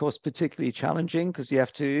is, of course, particularly challenging because you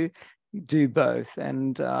have to do both.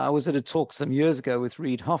 And I was at a talk some years ago with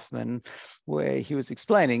Reid Hoffman where he was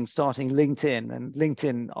explaining starting LinkedIn, and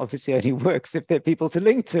LinkedIn obviously only works if there are people to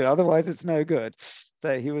link to, otherwise it's no good.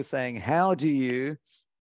 So he was saying, how do you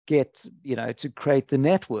get, to create the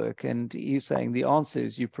network? And he's saying the answer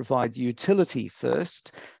is you provide utility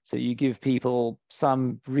first. So you give people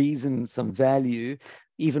some reason, some value,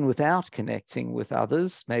 even without connecting with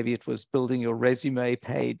others. Maybe it was building your resume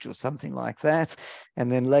page or something like that.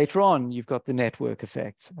 And then later on, you've got the network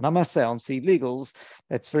effect. And I must say on Seed Legals,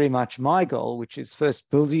 that's very much my goal, which is first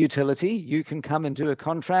build a utility. You can come and do a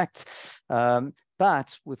contract.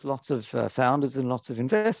 But with lots of founders and lots of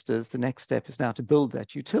investors, the next step is now to build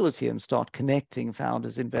that utility and start connecting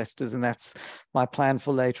founders, investors. And that's my plan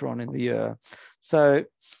for later on in the year. So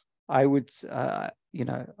I would,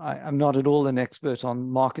 I'm not at all an expert on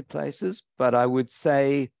marketplaces, but I would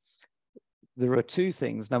say there are two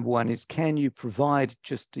things. Number one is, can you provide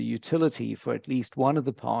just a utility for at least one of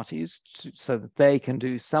the parties so that they can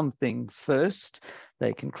do something first?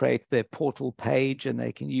 They can create their portal page and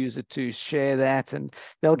they can use it to share that, and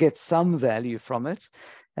they'll get some value from it.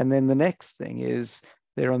 And then the next thing is,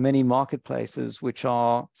 there are many marketplaces which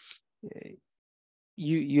are,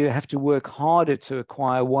 you have to work harder to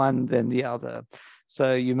acquire one than the other.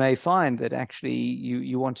 So you may find that actually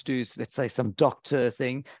you want to do, let's say, some doctor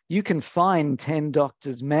thing. You can find 10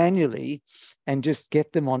 doctors manually and just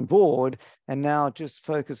get them on board, and now just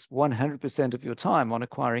focus 100% of your time on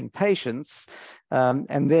acquiring patients.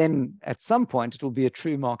 And then at some point, it will be a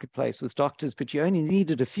true marketplace with doctors, but you only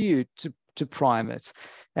needed a few to prime it.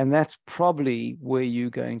 And that's probably where you're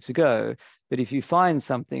going to go. But if you find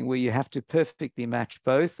something where you have to perfectly match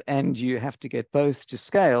both and you have to get both to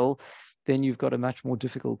scale, then you've got a much more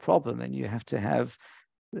difficult problem, and you have to have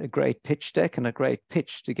a great pitch deck and a great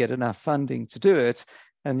pitch to get enough funding to do it.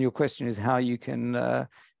 And your question is how you can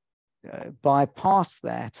bypass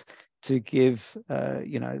that to give,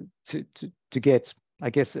 to get, I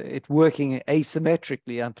guess, it working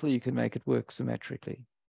asymmetrically until you can make it work symmetrically.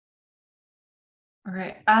 All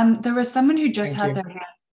right. There was someone who just had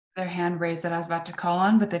their hand raised that I was about to call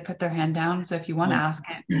on, but they put their hand down. So if you want to ask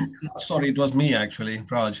it. Sorry, it was me actually,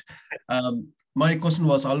 Raj. My question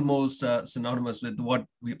was almost synonymous with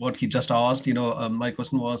what he just asked. My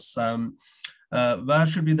question was, where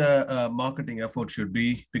should be the marketing effort should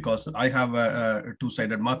be? Because I have a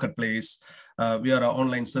two-sided marketplace. We are an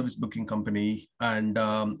online service booking company, and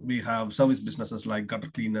we have service businesses like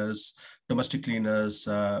gutter cleaners, domestic cleaners,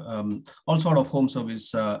 all sort of home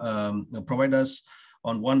service providers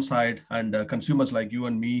on one side, and consumers like you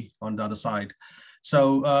and me on the other side.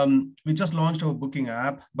 So we just launched our booking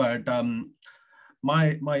app, but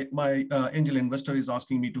my angel investor is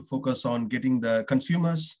asking me to focus on getting the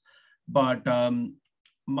consumers. But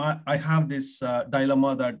I have this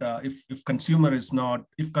dilemma that if consumers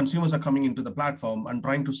are coming into the platform and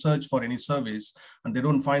trying to search for any service and they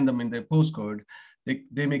don't find them in their postcode,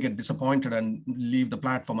 they may get disappointed and leave the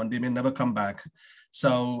platform, and they may never come back.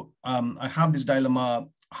 So I have this dilemma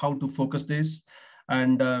how to focus this.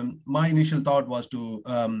 And my initial thought was to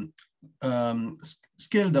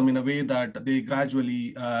scale them in a way that they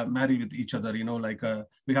gradually marry with each other.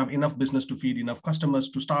 We have enough business to feed enough customers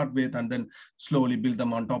to start with, and then slowly build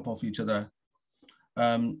them on top of each other.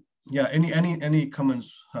 Any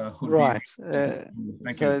comments? Right.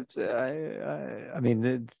 Thank you. I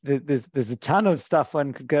mean, there's a ton of stuff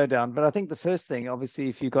one could go down, but I think the first thing, obviously,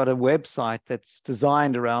 if you've got a website that's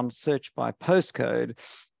designed around search by postcode,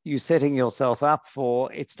 you're setting yourself up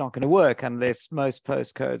for it's not going to work unless most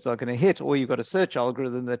postcodes are going to hit, or you've got a search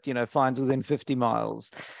algorithm that finds within 50 miles.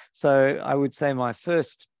 So I would say my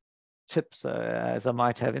first tip, as I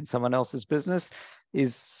might have in someone else's business,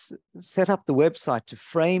 is set up the website to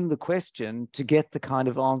frame the question to get the kind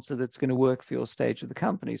of answer that's going to work for your stage of the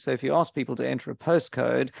company. So if you ask people to enter a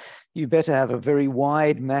postcode, you better have a very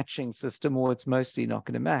wide matching system, or it's mostly not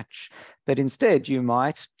going to match. But instead, you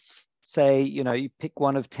might say, you pick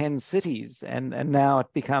one of 10 cities, and now it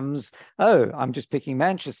becomes, oh, I'm just picking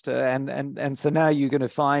Manchester. And so now you're going to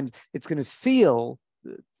find it's going to feel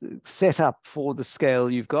set up for the scale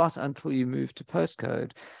you've got until you move to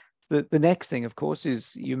postcode. The next thing, of course,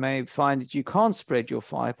 is you may find that you can't spread your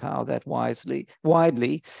firepower that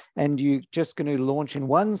widely, and you're just going to launch in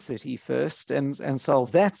one city first and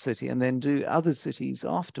solve that city, and then do other cities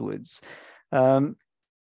afterwards. The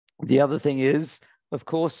other thing is, of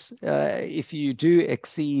course, if you do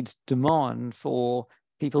exceed demand for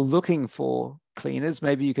people looking for cleaners,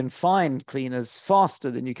 maybe you can find cleaners faster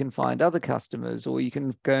than you can find other customers, or you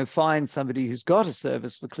can go find somebody who's got a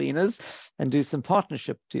service for cleaners and do some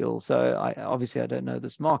partnership deals. So obviously I don't know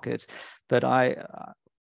this market, but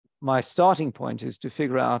my starting point is to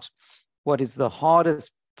figure out what is the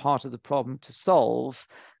hardest part of the problem to solve,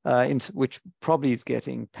 which probably is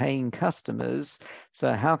getting paying customers.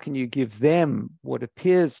 So how can you give them what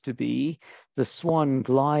appears to be the swan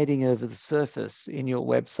gliding over the surface in your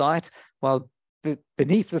website, while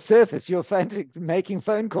beneath the surface you're making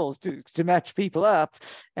phone calls to match people up,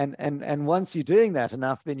 and once you're doing that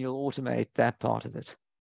enough, then you'll automate that part of it.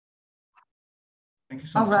 Thank you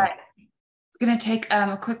so much. All right. We're going to take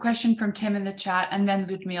a quick question from Tim in the chat, and then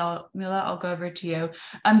Ludmila, I'll go over to you.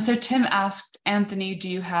 So Tim asked, Anthony, do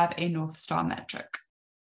you have a North Star metric?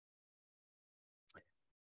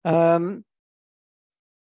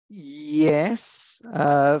 Yes,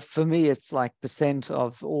 for me, it's like %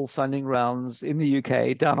 of all funding rounds in the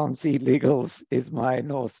UK done on Seed Legals is my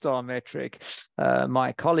North Star metric.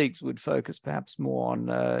 My colleagues would focus perhaps more on,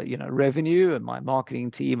 revenue, and my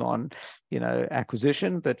marketing team on,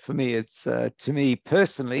 acquisition. But for me, it's to me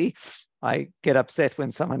personally, I get upset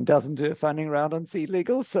when someone doesn't do a funding round on Seed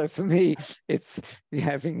Legals. So for me, it's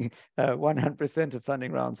having 100% of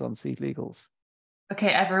funding rounds on Seed Legals. Okay,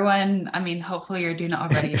 everyone, I mean, hopefully you're doing it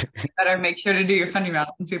already. You better make sure to do your funding round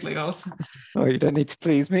on Seed Legals. Oh, you don't need to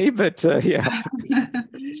please me, but yeah.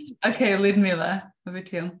 Okay, Ludmila, over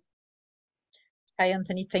to you. Hi,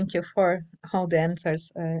 Anthony. Thank you for all the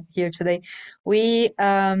answers here today. We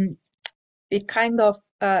kind of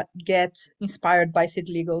get inspired by Seed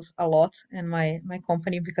Legals a lot in my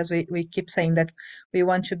company, because we keep saying that we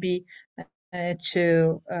want to be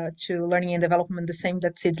to learning and development the same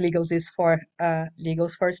that Seed Legals is for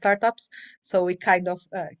legals for startups. So we kind of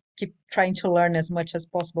keep trying to learn as much as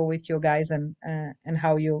possible with you guys and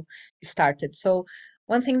how you started. So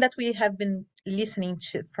one thing that we have been listening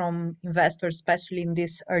to from investors, especially in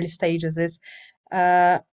these early stages, is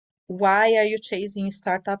why are you chasing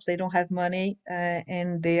startups? They don't have money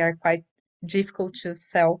and they are quite difficult to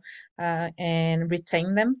sell and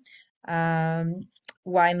retain them.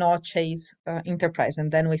 Why not chase enterprise?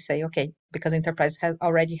 And then we say, okay, because enterprise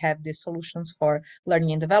already have these solutions for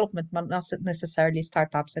learning and development, but not necessarily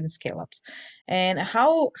startups and scale-ups. And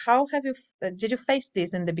how have you did you face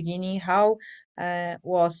this in the beginning? How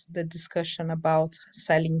was the discussion about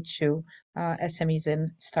selling to SMEs and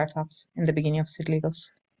startups in the beginning of Seed Legals?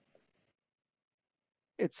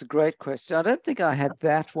 It's a great question. I don't think I had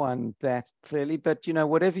that one that clearly, but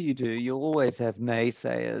whatever you do, you'll always have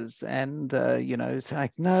naysayers. And it's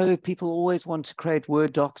like, no, people always want to create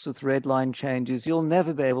Word docs with red line changes. You'll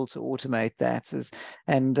never be able to automate that.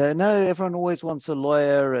 No, everyone always wants a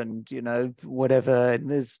lawyer and whatever. And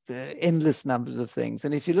there's endless numbers of things.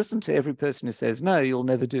 And if you listen to every person who says no, you'll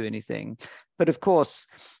never do anything. But of course,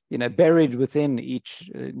 buried within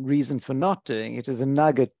each reason for not doing it is a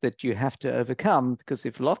nugget that you have to overcome, because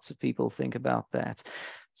if lots of people think about that.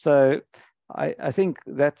 So I think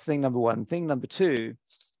that's thing number one. Thing number two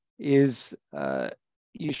is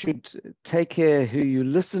you should take care who you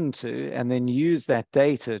listen to and then use that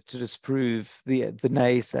data to disprove the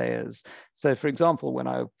naysayers. So for example, when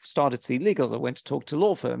I started Seed Legals, I went to talk to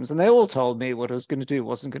law firms and they all told me what I was going to do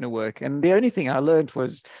wasn't going to work. And the only thing I learned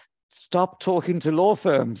was stop talking to law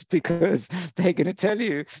firms, because they're going to tell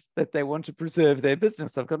you that they want to preserve their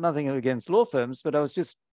business. I've got nothing against law firms, but I was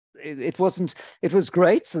just, it was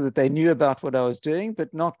great so that they knew about what I was doing,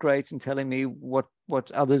 but not great in telling me what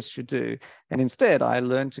others should do. And instead, I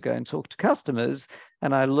learned to go and talk to customers.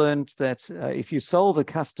 And I learned that if you solve a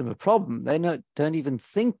customer problem, they don't even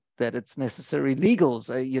think that it's necessary legals,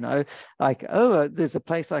 like, oh, there's a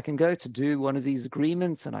place I can go to do one of these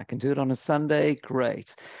agreements and I can do it on a Sunday.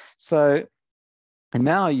 Great. So, and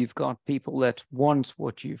now you've got people that want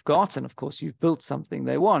what you've got. And of course, you've built something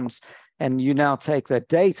they want. And you now take that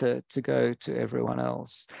data to go to everyone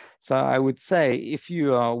else. So I would say if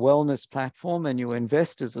you are a wellness platform and your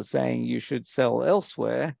investors are saying you should sell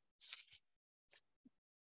elsewhere,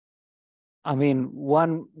 I mean,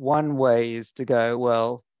 one way is to go,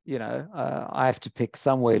 well, I have to pick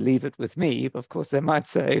somewhere, leave it with me. Of course, they might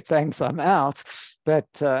say, thanks, I'm out. But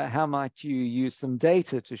how might you use some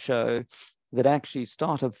data to show that actually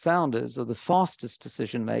startup founders are the fastest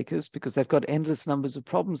decision makers, because they've got endless numbers of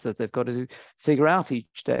problems that they've got to figure out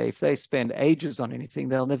each day. If they spend ages on anything,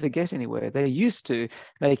 they'll never get anywhere. They're used to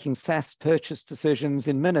making SaaS purchase decisions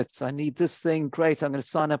in minutes. I need this thing. Great. I'm going to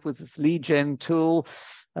sign up with this lead gen tool.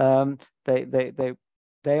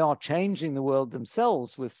 They are changing the world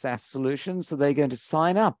themselves with SaaS solutions. So they're going to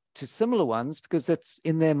sign up to similar ones because that's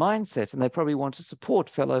in their mindset, and they probably want to support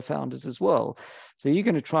fellow founders as well. So you're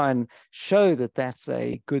going to try and show that that's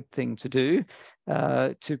a good thing to do,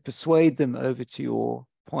 to persuade them over to your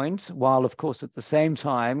point, while of course at the same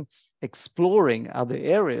time exploring other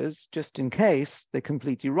areas, just in case they're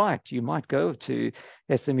completely right. You might go to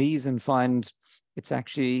SMEs and find it's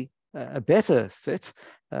actually a better fit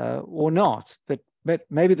or not. But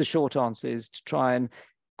maybe the short answer is to try and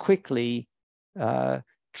quickly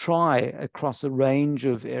try across a range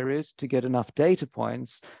of areas to get enough data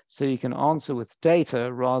points so you can answer with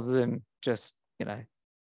data rather than just,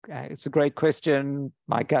 it's a great question.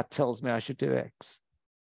 My gut tells me I should do X.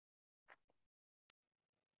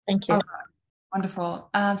 Thank you. Oh,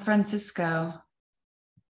 wonderful. Francisco.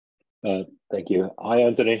 Thank you. Hi,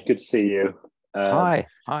 Anthony. Good to see you. Hi.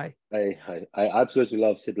 I absolutely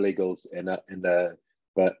love Seed Legals,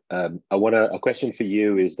 but I want a question for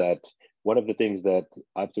you is that one of the things that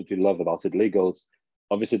I absolutely love about Sid Legals,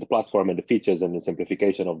 obviously the platform and the features and the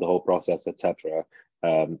simplification of the whole process, etc.,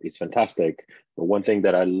 is fantastic. But one thing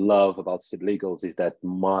that I love about Sid Legals is that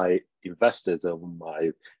my investors on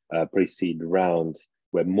my pre-seed round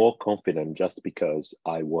were more confident just because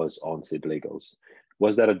I was on Sid Legals.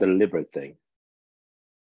 Was that a deliberate thing?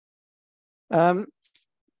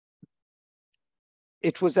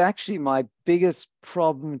 It was actually my biggest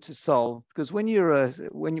problem to solve, because when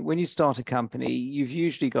you start a company, you've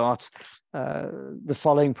usually got the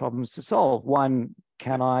following problems to solve. One,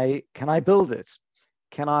 can I build it?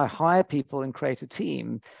 Can I hire people and create a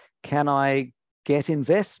team? Can I get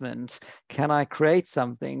investment? Can I create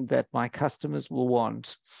something that my customers will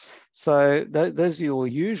want? So those are your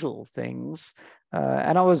usual things.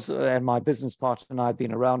 And my business partner and I had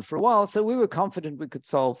been around for a while, so we were confident we could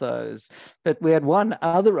solve those. But we had one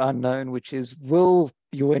other unknown, which is, will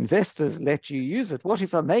your investors let you use it? What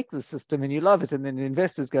if I make the system and you love it, and then the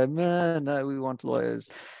investors go, no, we want lawyers.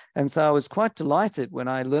 And so I was quite delighted when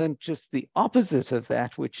I learned just the opposite of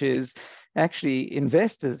that, which is actually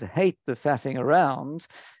investors hate the faffing around,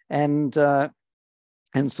 and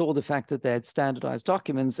saw the fact that they had standardized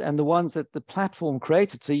documents, and the ones that the platform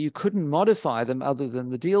created, so you couldn't modify them other than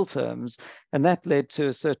the deal terms, and that led to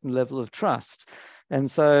a certain level of trust.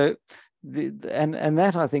 And so and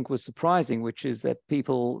that, I think, was surprising, which is that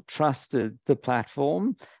people trusted the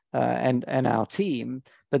platform and our team,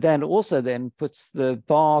 but then also puts the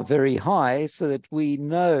bar very high, so that we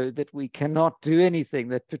know that we cannot do anything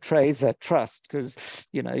that betrays that trust. Because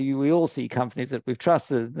we all see companies that we've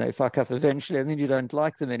trusted, they fuck up eventually, and then you don't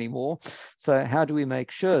like them anymore. So how do we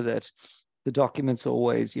make sure that the documents are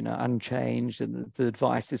always unchanged, and the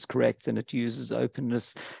advice is correct, and it uses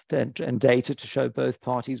openness and data to show both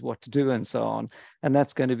parties what to do, and so on? And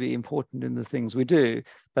that's going to be important in the things we do.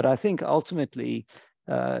 But I think ultimately,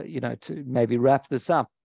 to maybe wrap this up,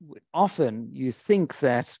 often you think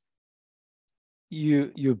that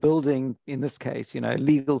you're building, in this case, a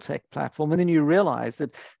legal tech platform, and then you realize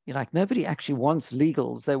that nobody actually wants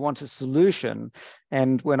legals, they want a solution.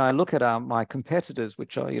 And when I look at my competitors,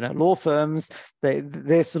 which are law firms,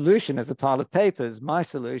 their solution is a pile of papers. My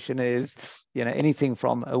solution is anything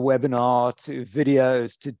from a webinar to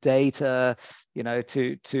videos to data,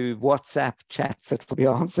 to WhatsApp chats that will be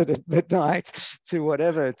answered at midnight, to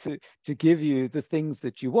whatever, to give you the things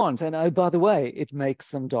that you want. And oh, by the way, it makes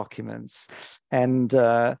some documents. And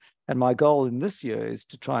my goal in this year is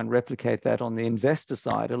to try and replicate that on the investor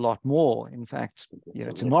side a lot more. In fact,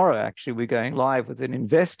 tomorrow actually we're going live with an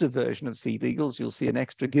investor version of Sid Legals. You'll see an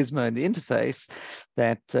extra gizmo in the interface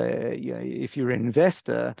that if you're an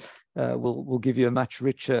investor, will give you a much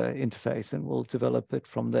richer interface, and we'll develop it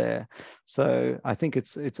from there. So I think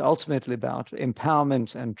it's ultimately about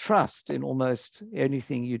empowerment and trust in almost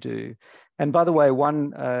anything you do. And by the way,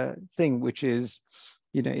 one thing which is,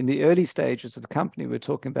 in the early stages of a company, we're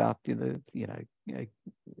talking about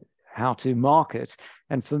how to market.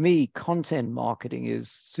 And for me, content marketing is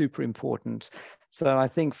super important. So I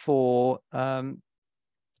think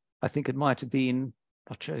I think it might have been,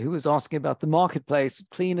 not sure who was asking about the marketplace,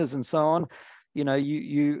 cleaners and so on.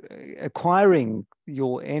 You acquiring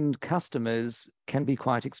your end customers can be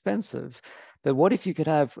quite expensive. But what if you could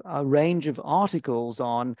have a range of articles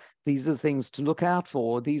on, these are the things to look out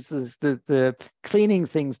for, these are the cleaning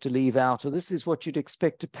things to leave out, or this is what you'd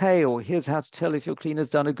expect to pay, or here's how to tell if your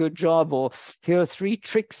cleaner's done a good job, or here are 3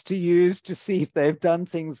 tricks to use to see if they've done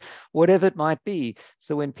things, whatever it might be.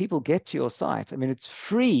 So when people get to your site, I mean, it's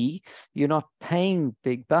free, you're not paying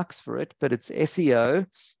big bucks for it, but it's SEO.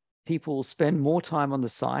 People will spend more time on the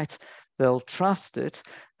site, they'll trust it,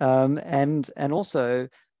 and also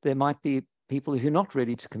there might be people who are not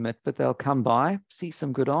ready to commit, but they'll come by, see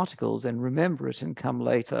some good articles, and remember it and come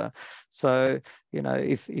later. So,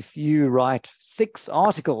 if you write 6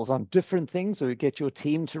 articles on different things, or you get your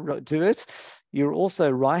team to do it, you're also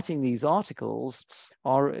writing these articles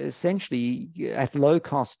are essentially at low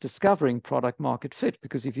cost discovering product market fit,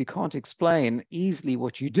 because if you can't explain easily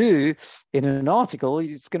what you do in an article,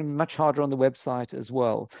 it's going to be much harder on the website as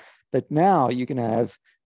well. But now you can have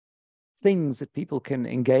things that people can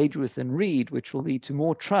engage with and read, which will lead to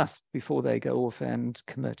more trust before they go off and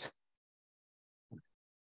commit.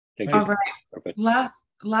 Thank you. All right. Perfect.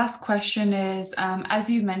 Last question is, as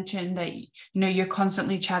you've mentioned that you're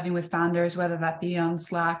constantly chatting with founders, whether that be on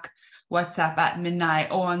Slack, WhatsApp at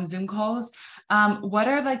midnight, or on Zoom calls. What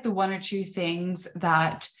are the 1 or 2 things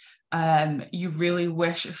that you really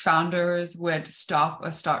wish founders would stop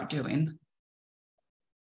or start doing?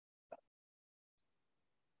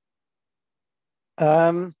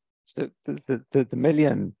 So the $1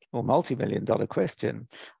 million or multi-million-dollar question.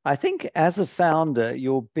 I think as a founder,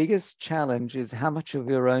 your biggest challenge is how much of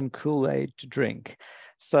your own Kool-Aid to drink.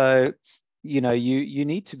 So, you know, you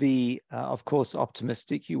need to be, of course,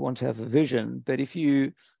 optimistic. You want to have a vision, but if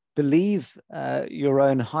you believe your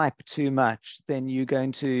own hype too much, then you're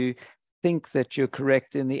going to think that you're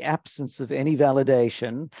correct in the absence of any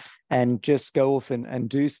validation and just go off and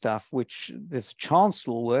do stuff, which there's a chance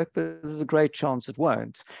will work, but there's a great chance it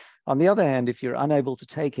won't. On the other hand, if you're unable to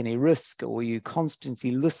take any risk, or you're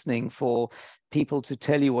constantly listening for people to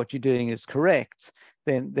tell you what you're doing is correct,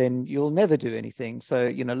 then you'll never do anything. So,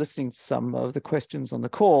 you know, listening to some of the questions on the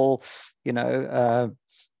call, you know,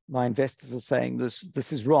 my investors are saying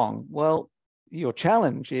this is wrong. Well, your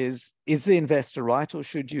challenge is the investor right, or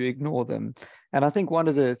should you ignore them? And I think one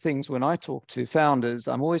of the things when I talk to founders,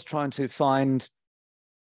 I'm always trying to find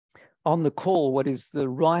on the call what is the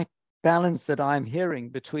right balance that I'm hearing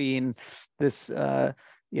between this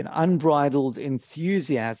you know, unbridled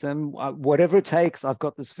enthusiasm, whatever it takes, I've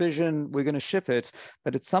got this vision, we're going to ship it,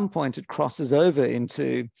 but at some point it crosses over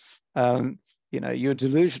into you know, you're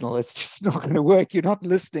delusional, it's just not going to work. You're not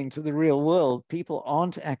listening to the real world. People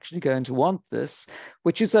aren't actually going to want this,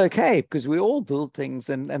 which is okay, because we all build things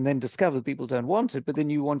and then discover people don't want it, but then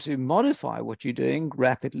you want to modify what you're doing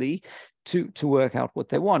rapidly to work out what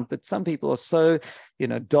they want. But some people are so, you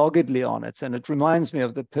know, doggedly on it. And it reminds me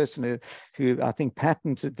of the person who I think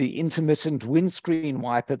patented the intermittent windscreen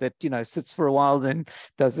wiper that, you know, sits for a while, then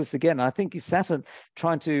does this again. I think he sat and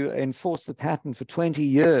trying to enforce the patent for 20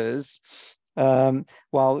 years.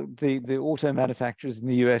 While the auto manufacturers in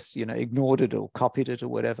the US, you know, ignored it or copied it or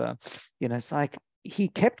whatever. You know, it's like he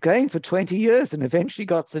kept going for 20 years and eventually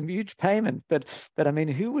got some huge payment. But I mean,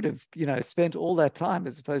 who would have, you know, spent all that time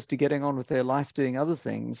as opposed to getting on with their life doing other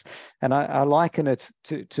things? And I liken it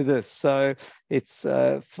to this. So it's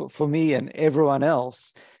for me and everyone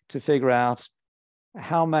else to figure out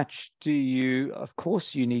how much do you, of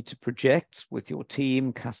course, you need to project with your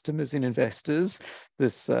team, customers and investors,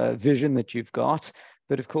 this vision that you've got.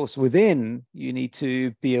 But of course, within, you need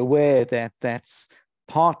to be aware that that's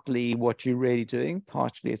partly what you're really doing,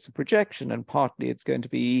 partly it's a projection, and partly it's going to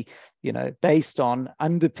be, you know, based on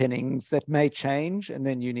underpinnings that may change, and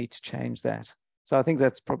then you need to change that. So I think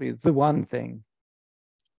that's probably the one thing.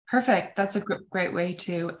 Perfect. That's a great way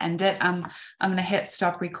to end it. I'm going to hit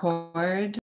stop record.